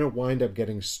know, you're going to wind up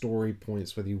getting story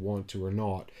points whether you want to or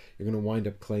not. You're going to wind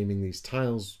up claiming these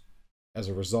tiles as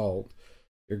a result.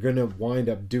 You're going to wind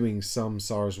up doing some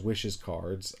Tsar's wishes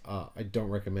cards. I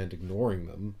don't recommend ignoring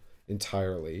them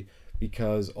entirely,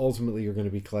 because ultimately you're going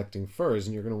to be collecting furs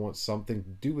and you're going to want something to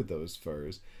do with those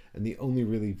furs. And the only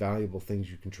really valuable things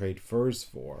you can trade furs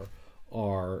for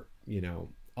are, you know,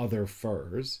 other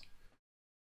furs.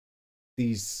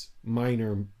 These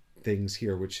minor things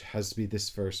here, which has to be this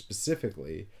fur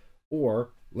specifically,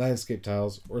 or landscape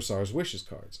tiles or Tsar's wishes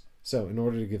cards. So in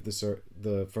order to give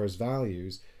the furs value,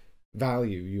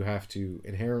 you have to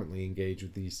inherently engage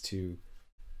with these two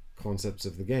concepts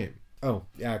of the game. Oh,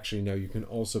 actually, no, you can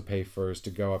also pay furs to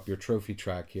go up your trophy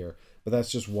track here, but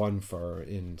that's just one fur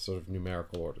in sort of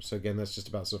numerical order. So again, that's just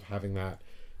about sort of having that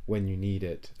when you need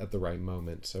it at the right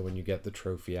moment. So when you get the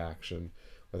trophy action,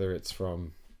 whether it's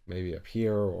from maybe up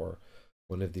here or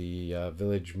one of the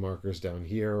village markers down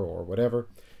here or whatever,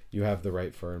 you have the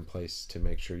right fur in place to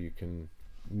make sure you can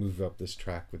move up this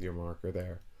track with your marker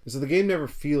there. So the game never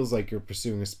feels like you're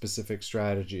pursuing a specific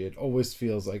strategy. It always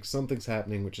feels like something's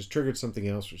happening which has triggered something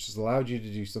else, which has allowed you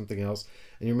to do something else,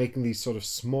 and you're making these sort of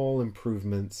small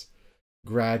improvements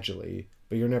gradually,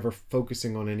 but you're never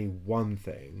focusing on any one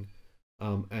thing,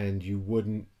 and you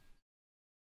wouldn't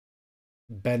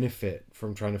benefit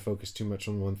from trying to focus too much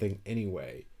on one thing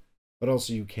anyway. But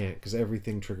also you can't, because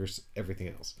everything triggers everything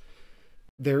else.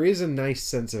 There is a nice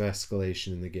sense of escalation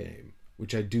in the game,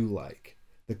 which I do like.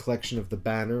 The collection of the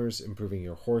banners, improving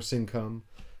your horse income.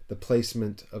 The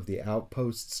placement of the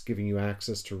outposts, giving you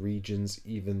access to regions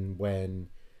even when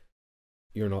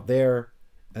you're not there.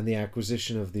 And the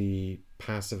acquisition of the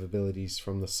passive abilities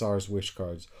from the Tsar's wish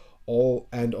cards.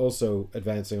 And also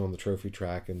advancing on the trophy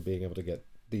track and being able to get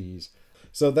these.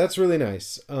 So that's really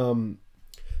nice.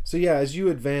 So yeah, as you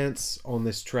advance on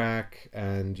this track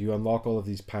and you unlock all of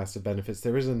these passive benefits,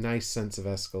 there is a nice sense of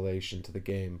escalation to the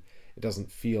game. It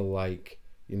doesn't feel like,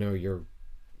 you know, you're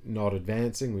not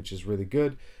advancing, which is really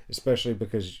good, especially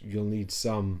because you'll need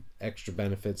some extra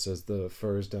benefits as the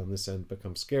furs down this end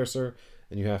become scarcer,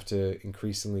 and you have to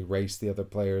increasingly race the other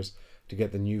players to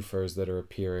get the new furs that are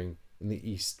appearing in the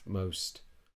eastmost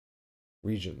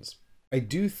regions. I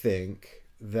do think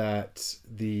that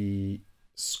the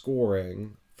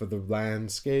scoring for the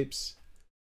landscapes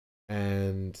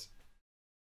and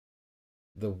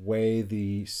the way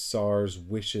the Tsar's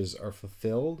wishes are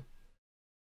fulfilled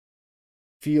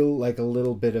feel like a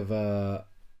little bit of a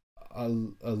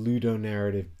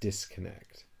ludonarrative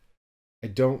disconnect.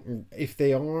 If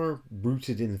they are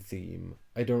rooted in theme,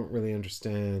 I don't really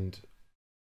understand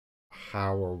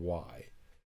how or why.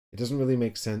 It doesn't really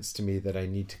make sense to me that I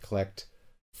need to collect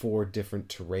 4 different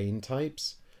terrain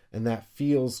types, and that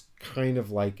feels kind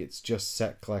of like it's just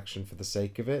set collection for the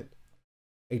sake of it.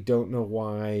 I don't know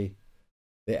why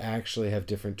they actually have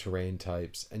different terrain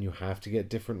types and you have to get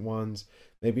different ones.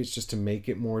 Maybe it's just to make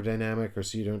it more dynamic, or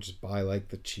so you don't just buy like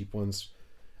the cheap ones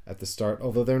at the start,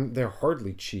 although they're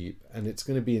hardly cheap, and it's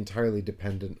going to be entirely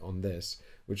dependent on this,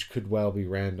 which could well be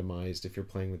randomized if you're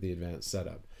playing with the advanced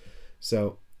setup.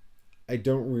 So I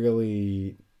don't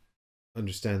really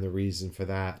understand the reason for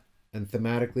that. And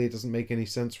thematically, it doesn't make any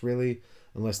sense really,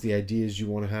 unless the idea is you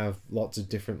want to have lots of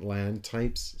different land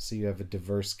types, so you have a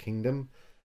diverse kingdom.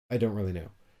 I don't really know.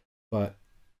 But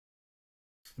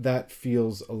that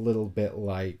feels a little bit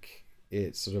like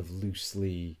it's sort of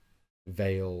loosely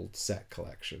veiled set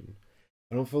collection.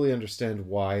 I don't fully understand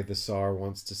why the Tsar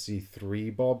wants to see 3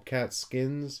 Bobcat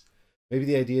skins. Maybe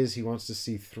the idea is he wants to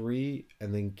see 3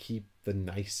 and then keep the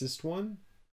nicest one.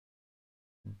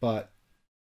 But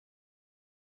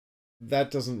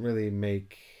that doesn't really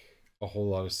make a whole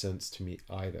lot of sense to me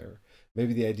either.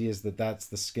 Maybe the idea is that that's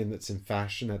the skin that's in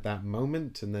fashion at that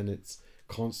moment, and then it's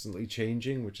constantly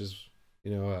changing, which is,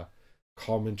 a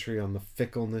commentary on the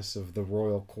fickleness of the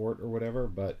royal court or whatever,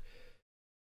 but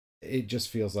it just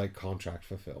feels like contract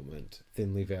fulfillment,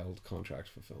 thinly veiled contract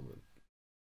fulfillment.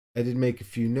 I did make a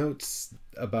few notes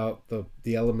about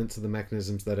the elements of the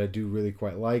mechanisms that I do really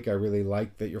quite like. I really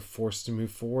like that you're forced to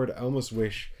move forward. I almost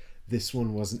wish this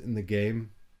one wasn't in the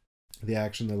game. The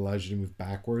action that allows you to move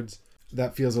backwards.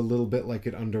 That feels a little bit like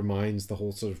it undermines the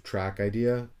whole sort of track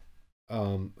idea.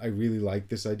 I really like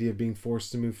this idea of being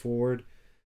forced to move forward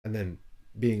and then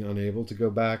being unable to go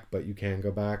back, but you can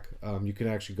go back. You can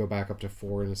actually go back up to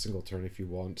 4 in a single turn if you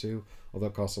want to, although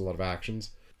it costs a lot of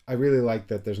actions. I really like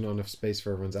that there's not enough space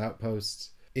for everyone's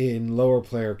outposts. In lower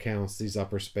player counts, these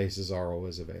upper spaces are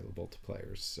always available to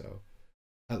players, so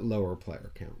at lower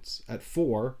player counts. At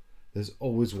 4, there's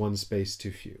always one space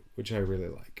too few, which I really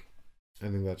like. I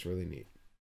think that's really neat.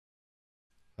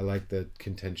 I like the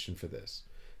contention for this,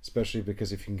 especially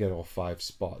because if you can get all 5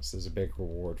 spots, there's a big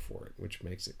reward for it, which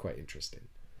makes it quite interesting.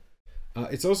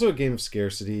 It's also a game of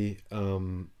scarcity.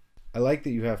 I like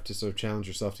that you have to sort of challenge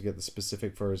yourself to get the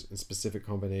specific furs and specific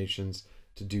combinations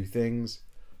to do things.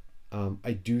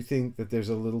 I do think that there's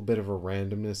a little bit of a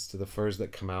randomness to the furs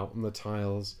that come out on the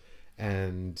tiles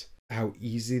and how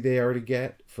easy they are to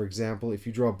get. For example, if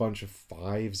you draw a bunch of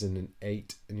 5s and an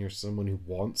 8 and you're someone who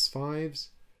wants 5s,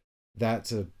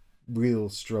 that's a real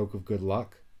stroke of good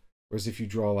luck. Whereas if you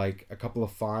draw like a couple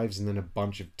of 5s and then a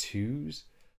bunch of 2s,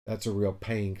 that's a real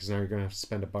pain because now you're going to have to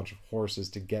spend a bunch of horses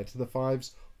to get to the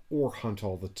 5s or hunt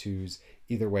all the 2s.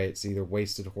 Either way, it's either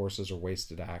wasted horses or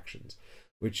wasted actions,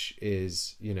 which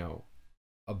is,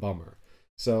 a bummer.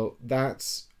 So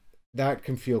that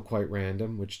can feel quite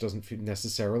random, which doesn't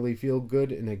necessarily feel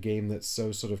good in a game that's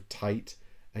so sort of tight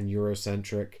and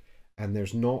Eurocentric, and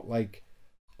there's not like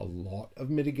a lot of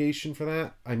mitigation for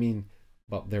that. I mean,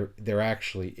 well, there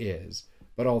actually is,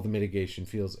 but all the mitigation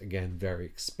feels, again, very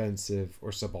expensive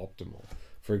or suboptimal.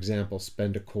 For example,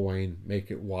 spend a coin, make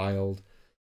it wild.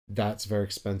 That's very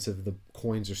expensive. The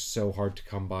coins are so hard to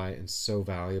come by and so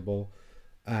valuable.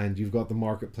 And you've got the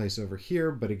marketplace over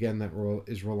here, but again, that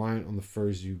is reliant on the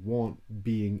furs you want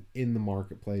being in the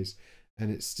marketplace,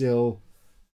 and it's still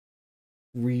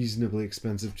reasonably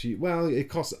expensive to, well, it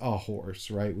costs a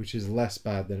horse, right, which is less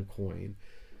bad than a coin.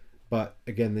 But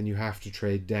again, then you have to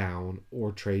trade down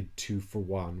or trade 2 for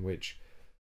 1, which,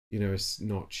 is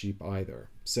not cheap either.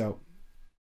 So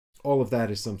all of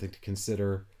that is something to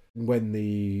consider when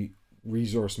the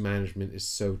resource management is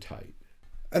so tight.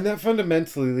 And that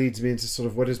fundamentally leads me into sort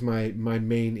of what is my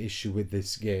main issue with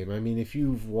this game. I mean, if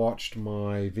you've watched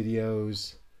my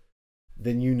videos,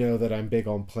 then you know that I'm big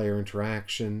on player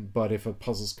interaction, but if a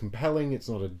puzzle's compelling, it's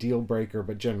not a deal breaker,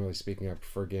 but generally speaking, I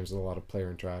prefer games with a lot of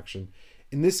player interaction.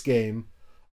 In this game,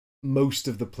 most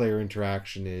of the player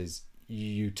interaction is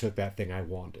you took that thing I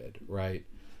wanted, right?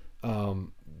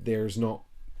 There's not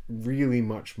really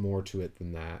much more to it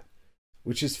than that,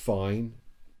 which is fine.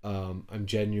 I'm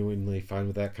genuinely fine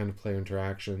with that kind of player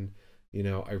interaction.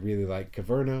 I really like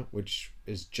Caverna, which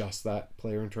is just that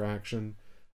player interaction.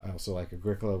 I also like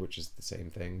Agricola, which is the same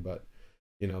thing, but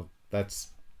that's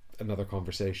another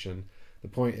conversation. The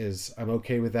point is, I'm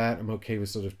okay with that. I'm okay with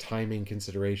sort of timing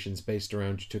considerations based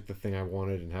around you took the thing I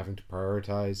wanted and having to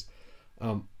prioritize.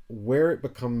 Where it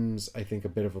becomes, I think, a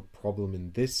bit of a problem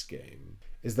in this game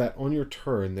is that on your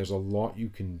turn, there's a lot you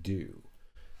can do.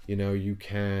 You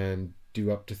can do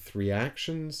up to 3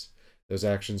 actions. Those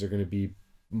actions are going to be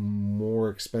more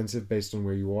expensive based on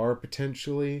where you are,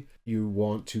 potentially. You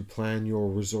want to plan your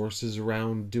resources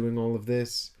around doing all of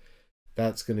this.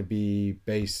 That's going to be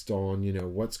based on,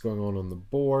 what's going on the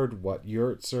board, what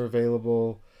yurts are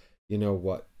available,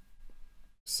 what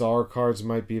SAR cards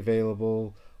might be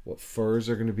available, what furs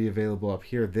are going to be available up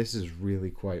here. This is really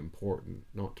quite important,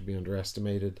 not to be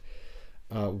underestimated.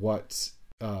 What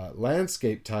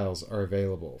landscape tiles are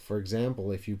available. For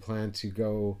example, if you plan to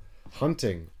go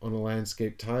hunting on a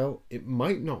landscape tile, it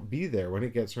might not be there when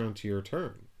it gets around to your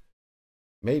turn.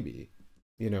 Maybe.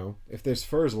 If there's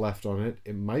furs left on it,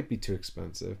 it might be too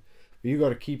expensive. But you got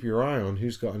to keep your eye on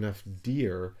who's got enough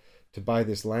deer to buy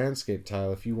this landscape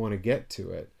tile if you want to get to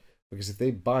it. Because if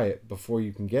they buy it before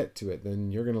you can get to it,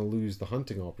 then you're going to lose the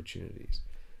hunting opportunities.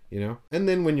 And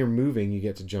then when you're moving, you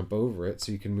get to jump over it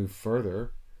so you can move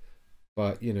further.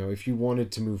 But, if you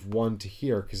wanted to move one to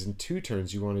here, because in 2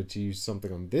 turns you wanted to use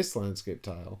something on this landscape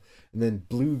tile, and then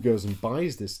blue goes and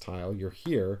buys this tile, you're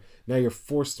here. Now you're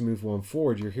forced to move one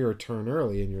forward. You're here a turn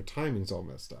early, and your timing's all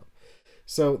messed up.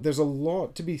 So there's a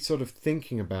lot to be sort of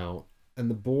thinking about, and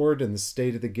the board and the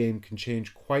state of the game can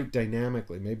change quite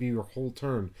dynamically. Maybe your whole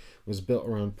turn was built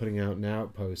around putting out an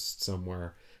outpost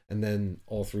somewhere, and then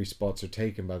all 3 spots are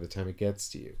taken by the time it gets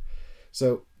to you.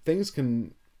 So things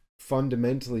can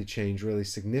fundamentally change really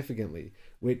significantly,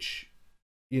 which,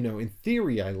 in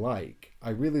theory I like.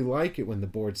 I really like it when the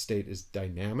board state is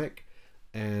dynamic,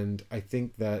 and I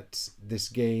think that this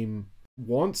game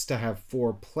wants to have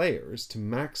 4 players to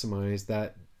maximize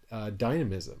that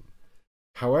dynamism.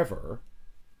 However,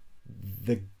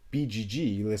 the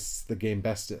BGG lists the game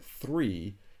best at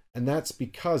 3, and that's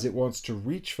because it wants to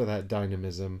reach for that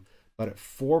dynamism, but at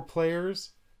 4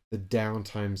 players, the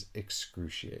downtime's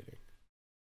excruciating.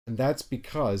 And that's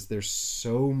because there's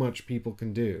so much people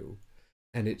can do,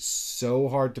 and it's so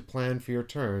hard to plan for your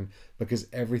turn because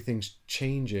everything's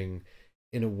changing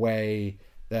in a way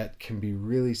that can be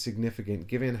really significant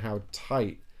given how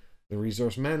tight the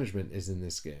resource management is in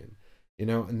this game.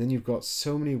 And then you've got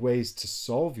so many ways to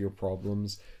solve your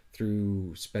problems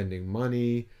through spending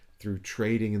money, through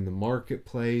trading in the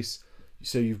marketplace.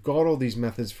 So you've got all these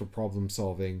methods for problem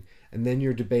solving, and then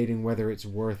you're debating whether it's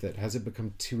worth it. Has it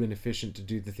become too inefficient to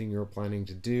do the thing you're planning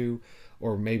to do?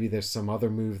 Or maybe there's some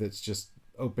other move that's just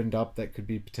opened up that could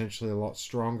be potentially a lot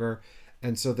stronger.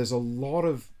 And so there's a lot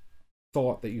of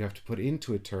thought that you have to put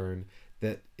into a turn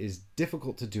that is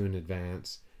difficult to do in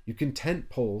advance. You can tent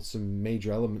pole some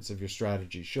major elements of your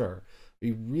strategy, sure, but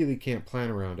you really can't plan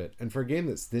around it. And for a game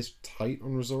that's this tight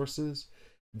on resources,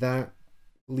 that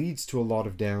leads to a lot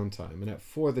of downtime, and at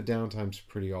 4 the downtime's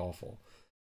pretty awful.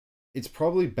 It's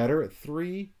probably better at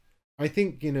 3, I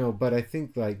think, but I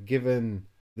think like given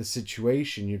the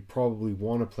situation you'd probably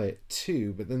want to play at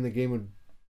 2, but then the game would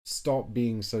stop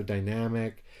being so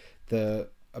dynamic. The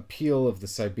appeal of the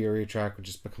Siberia track would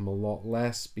just become a lot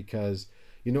less because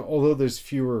although there's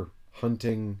fewer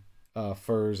hunting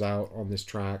furs out on this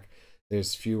track,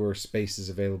 there's fewer spaces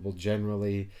available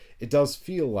generally. It does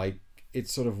feel like it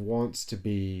sort of wants to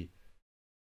be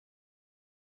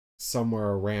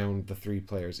somewhere around the 3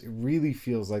 players. It really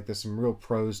feels like there's some real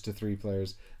pros to 3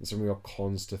 players and some real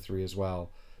cons to 3 as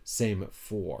well. Same at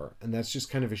 4. And that's just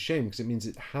kind of a shame because it means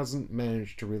it hasn't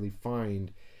managed to really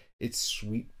find its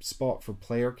sweet spot for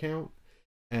player count.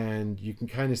 And you can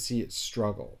kind of see it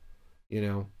struggle,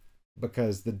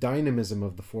 because the dynamism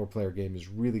of the 4-player game is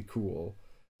really cool,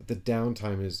 but the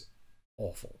downtime is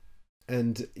awful.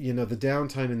 And, the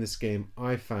downtime in this game,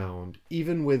 I found,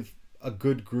 even with a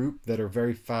good group that are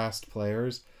very fast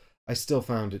players, I still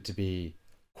found it to be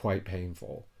quite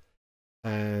painful.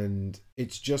 And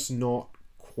it's just not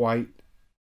quite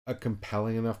a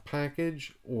compelling enough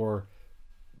package or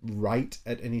right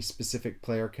at any specific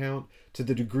player count to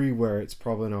the degree where it's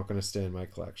probably not going to stay in my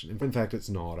collection. In fact, it's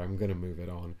not. I'm going to move it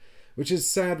on, which is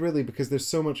sad, really, because there's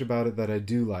so much about it that I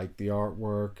do like. The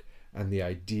artwork and the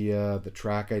idea, the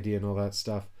track idea and all that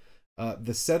stuff.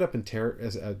 The setup and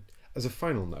as a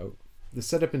final note, the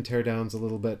setup and teardown's a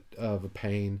little bit of a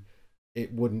pain.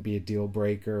 It wouldn't be a deal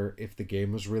breaker if the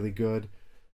game was really good,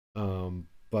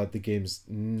 but the game's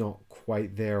not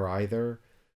quite there either.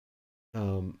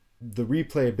 The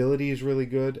replayability is really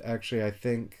good. Actually, I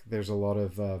think there's a lot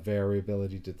of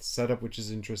variability to the setup, which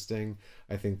is interesting.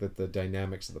 I think that the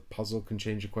dynamics of the puzzle can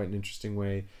change in quite an interesting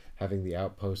way. Having the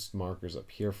outpost markers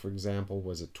up here, for example,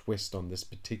 was a twist on this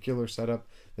particular setup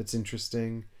that's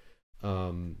interesting.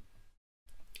 The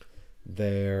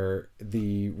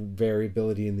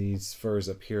variability in these furs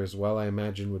up here as well, I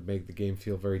imagine, would make the game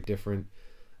feel very different.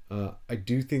 I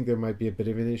do think there might be a bit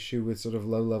of an issue with sort of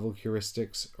low-level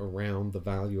heuristics around the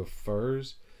value of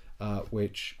furs,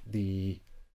 which the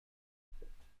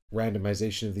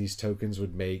randomization of these tokens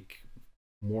would make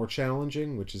more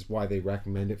challenging, which is why they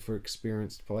recommend it for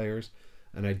experienced players.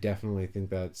 And I definitely think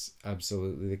that's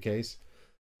absolutely the case,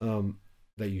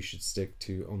 that you should stick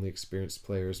to only experienced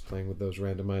players playing with those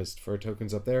randomized fur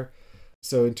tokens up there.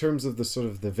 So in terms of the sort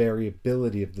of the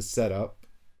variability of the setup,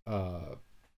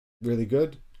 really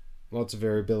good. Lots of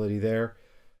variability there.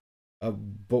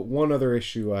 But one other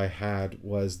issue I had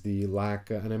was the lack,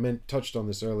 and touched on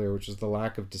this earlier, which is the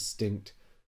lack of distinct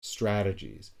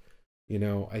strategies.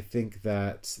 I think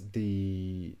that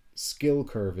the skill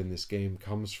curve in this game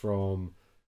comes from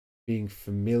being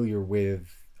familiar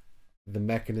with the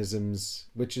mechanisms,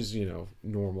 which is,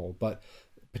 normal, but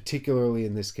particularly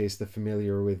in this case, the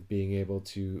familiar with being able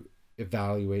to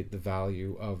evaluate the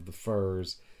value of the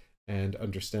furs and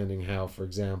understanding how, for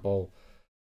example,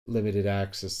 limited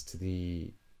access to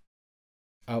the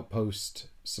outpost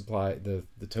supply, the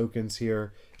tokens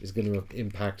here, is going to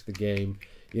impact the game,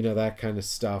 that kind of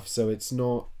stuff. So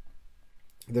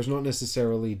there's not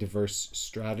necessarily diverse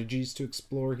strategies to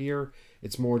explore here.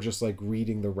 It's more just like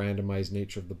reading the randomized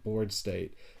nature of the board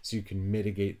state so you can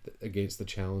mitigate against the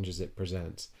challenges it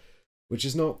presents, which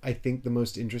is not, I think, the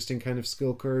most interesting kind of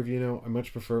skill curve. I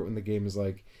much prefer it when the game is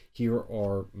like, here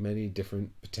are many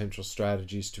different potential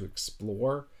strategies to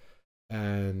explore.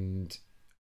 And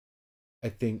I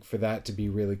think for that to be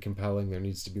really compelling, there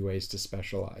needs to be ways to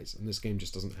specialize. And this game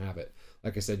just doesn't have it.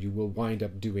 Like I said, you will wind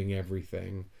up doing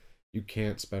everything. You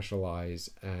can't specialize,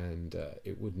 and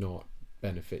it would not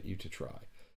benefit you to try.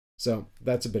 So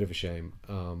that's a bit of a shame.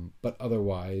 But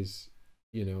otherwise,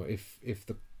 if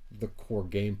the core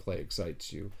gameplay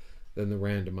excites you, then the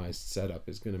randomized setup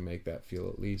is going to make that feel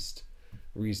at least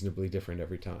reasonably different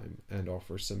every time and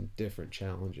offer some different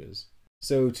challenges.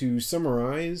 So to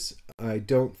summarize, I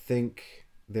don't think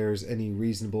there's any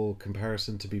reasonable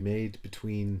comparison to be made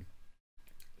between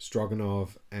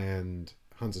Stroganov and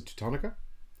Hansa Teutonica.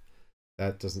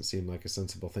 That doesn't seem like a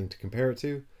sensible thing to compare it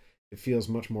to. It feels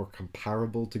much more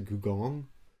comparable to Gugong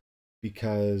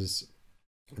because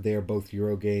they are both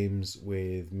Euro games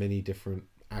with many different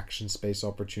action space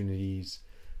opportunities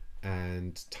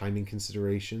and timing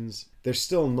considerations. There's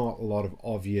still not a lot of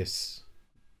obvious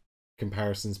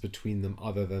comparisons between them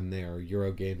other than their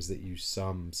Euro games that use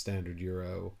some standard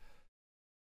Euro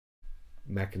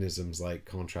mechanisms like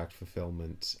contract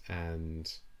fulfillment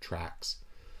and tracks.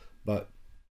 But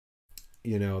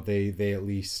they at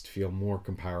least feel more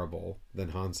comparable than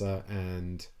Hansa,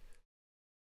 and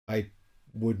I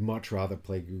would much rather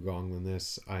play Gugong than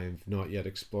this. I've not yet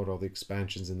explored all the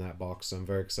expansions in that box, so I'm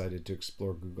very excited to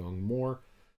explore Gugong more.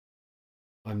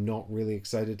 I'm not really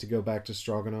excited to go back to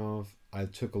Stroganov. I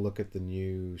took a look at the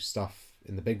new stuff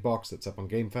in the big box that's up on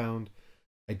GameFound.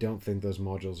 I don't think those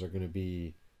modules are going to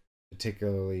be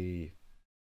particularly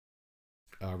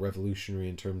revolutionary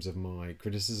in terms of my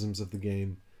criticisms of the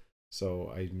game.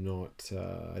 So I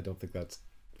don't think that's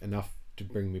enough to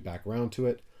bring me back around to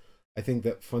it. I think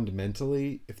that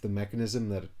fundamentally, if the mechanism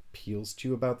that appeals to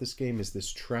you about this game is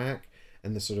this track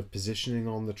and the sort of positioning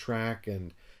on the track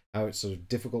and how it's sort of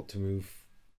difficult to move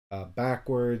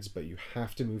backwards, but you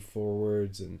have to move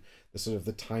forwards, and the sort of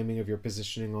the timing of your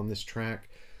positioning on this track,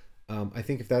 I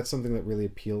think if that's something that really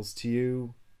appeals to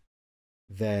you,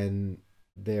 then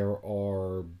there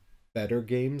are better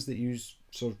games that use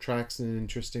sort of tracks in an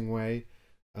interesting way.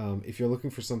 If you're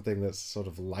looking for something that's sort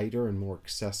of lighter and more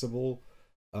accessible,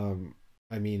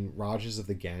 Rajas of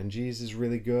the Ganges is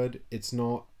really good. It's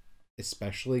not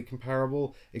especially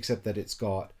comparable, except that it's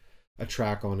got a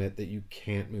track on it that you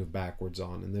can't move backwards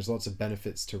on, and there's lots of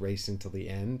benefits to racing till the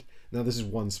end. Now, this is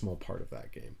one small part of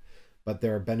that game, but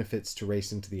there are benefits to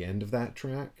racing to the end of that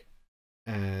track,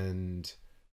 and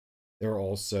there are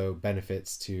also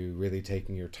benefits to really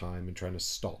taking your time and trying to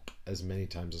stop as many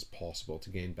times as possible to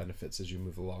gain benefits as you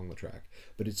move along the track.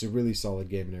 But it's a really solid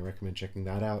game, and I recommend checking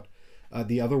that out.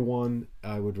 The other one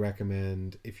I would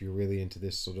recommend, if you're really into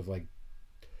this sort of like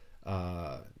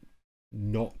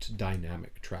not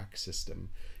dynamic track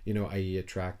system, i.e. a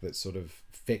track that's sort of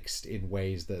fixed in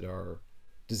ways that are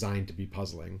designed to be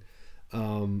puzzling.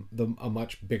 A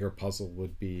much bigger puzzle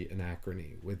would be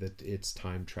Anachrony with its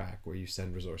time track, where you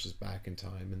send resources back in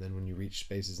time, and then when you reach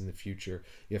spaces in the future,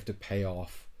 you have to pay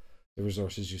off the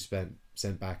resources you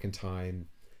sent back in time.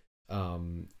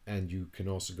 And you can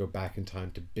also go back in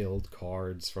time to build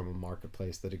cards from a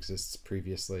marketplace that exists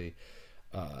previously.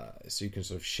 So you can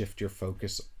sort of shift your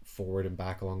focus forward and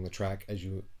back along the track as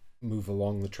you move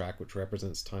along the track, which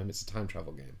represents time. It's a time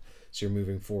travel game. So you're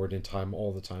moving forward in time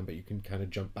all the time, but you can kind of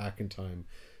jump back in time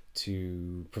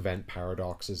to prevent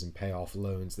paradoxes and pay off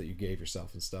loans that you gave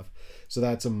yourself and stuff. So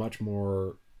that's a much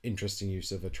more interesting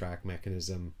use of a track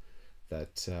mechanism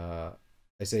that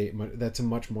that's a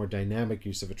much more dynamic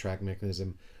use of a track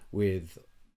mechanism with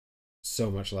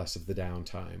so much less of the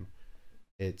downtime.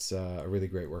 It's a really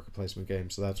great worker placement game,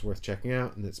 so that's worth checking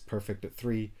out, and it's perfect at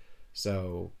 3.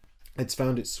 So it's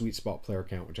found its sweet spot player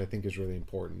count, which I think is really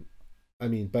important.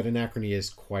 But Anachrony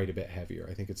is quite a bit heavier.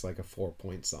 I think it's like a 4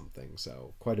 point something,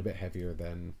 so quite a bit heavier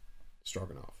than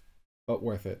Stroganov. but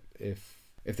worth it if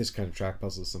this kind of track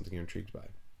puzzle is something you're intrigued by.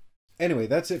 Anyway,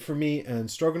 that's it for me and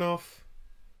Stroganov.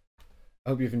 I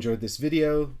hope you've enjoyed this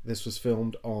video. This was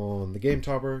filmed on the Game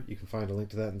Topper. You can find a link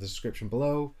to that in the description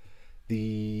below.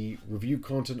 The review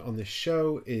content on this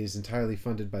show is entirely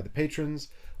funded by the patrons,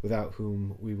 without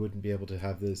whom we wouldn't be able to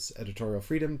have this editorial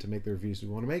freedom to make the reviews we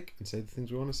want to make and say the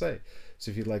things we want to say.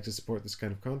 So if you'd like to support this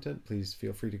kind of content, please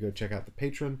feel free to go check out the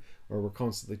Patreon, where we're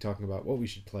constantly talking about what we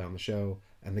should play on the show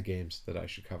and the games that I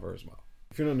should cover as well.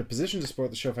 If you're not in a position to support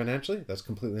the show financially, that's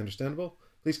completely understandable.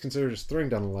 Please consider just throwing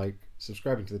down a like,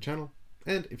 subscribing to the channel,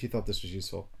 and if you thought this was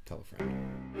useful, tell a friend.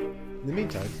 In the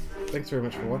meantime, thanks very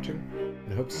much for watching,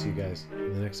 and I hope to see you guys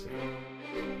in the next video.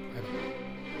 Bye bye.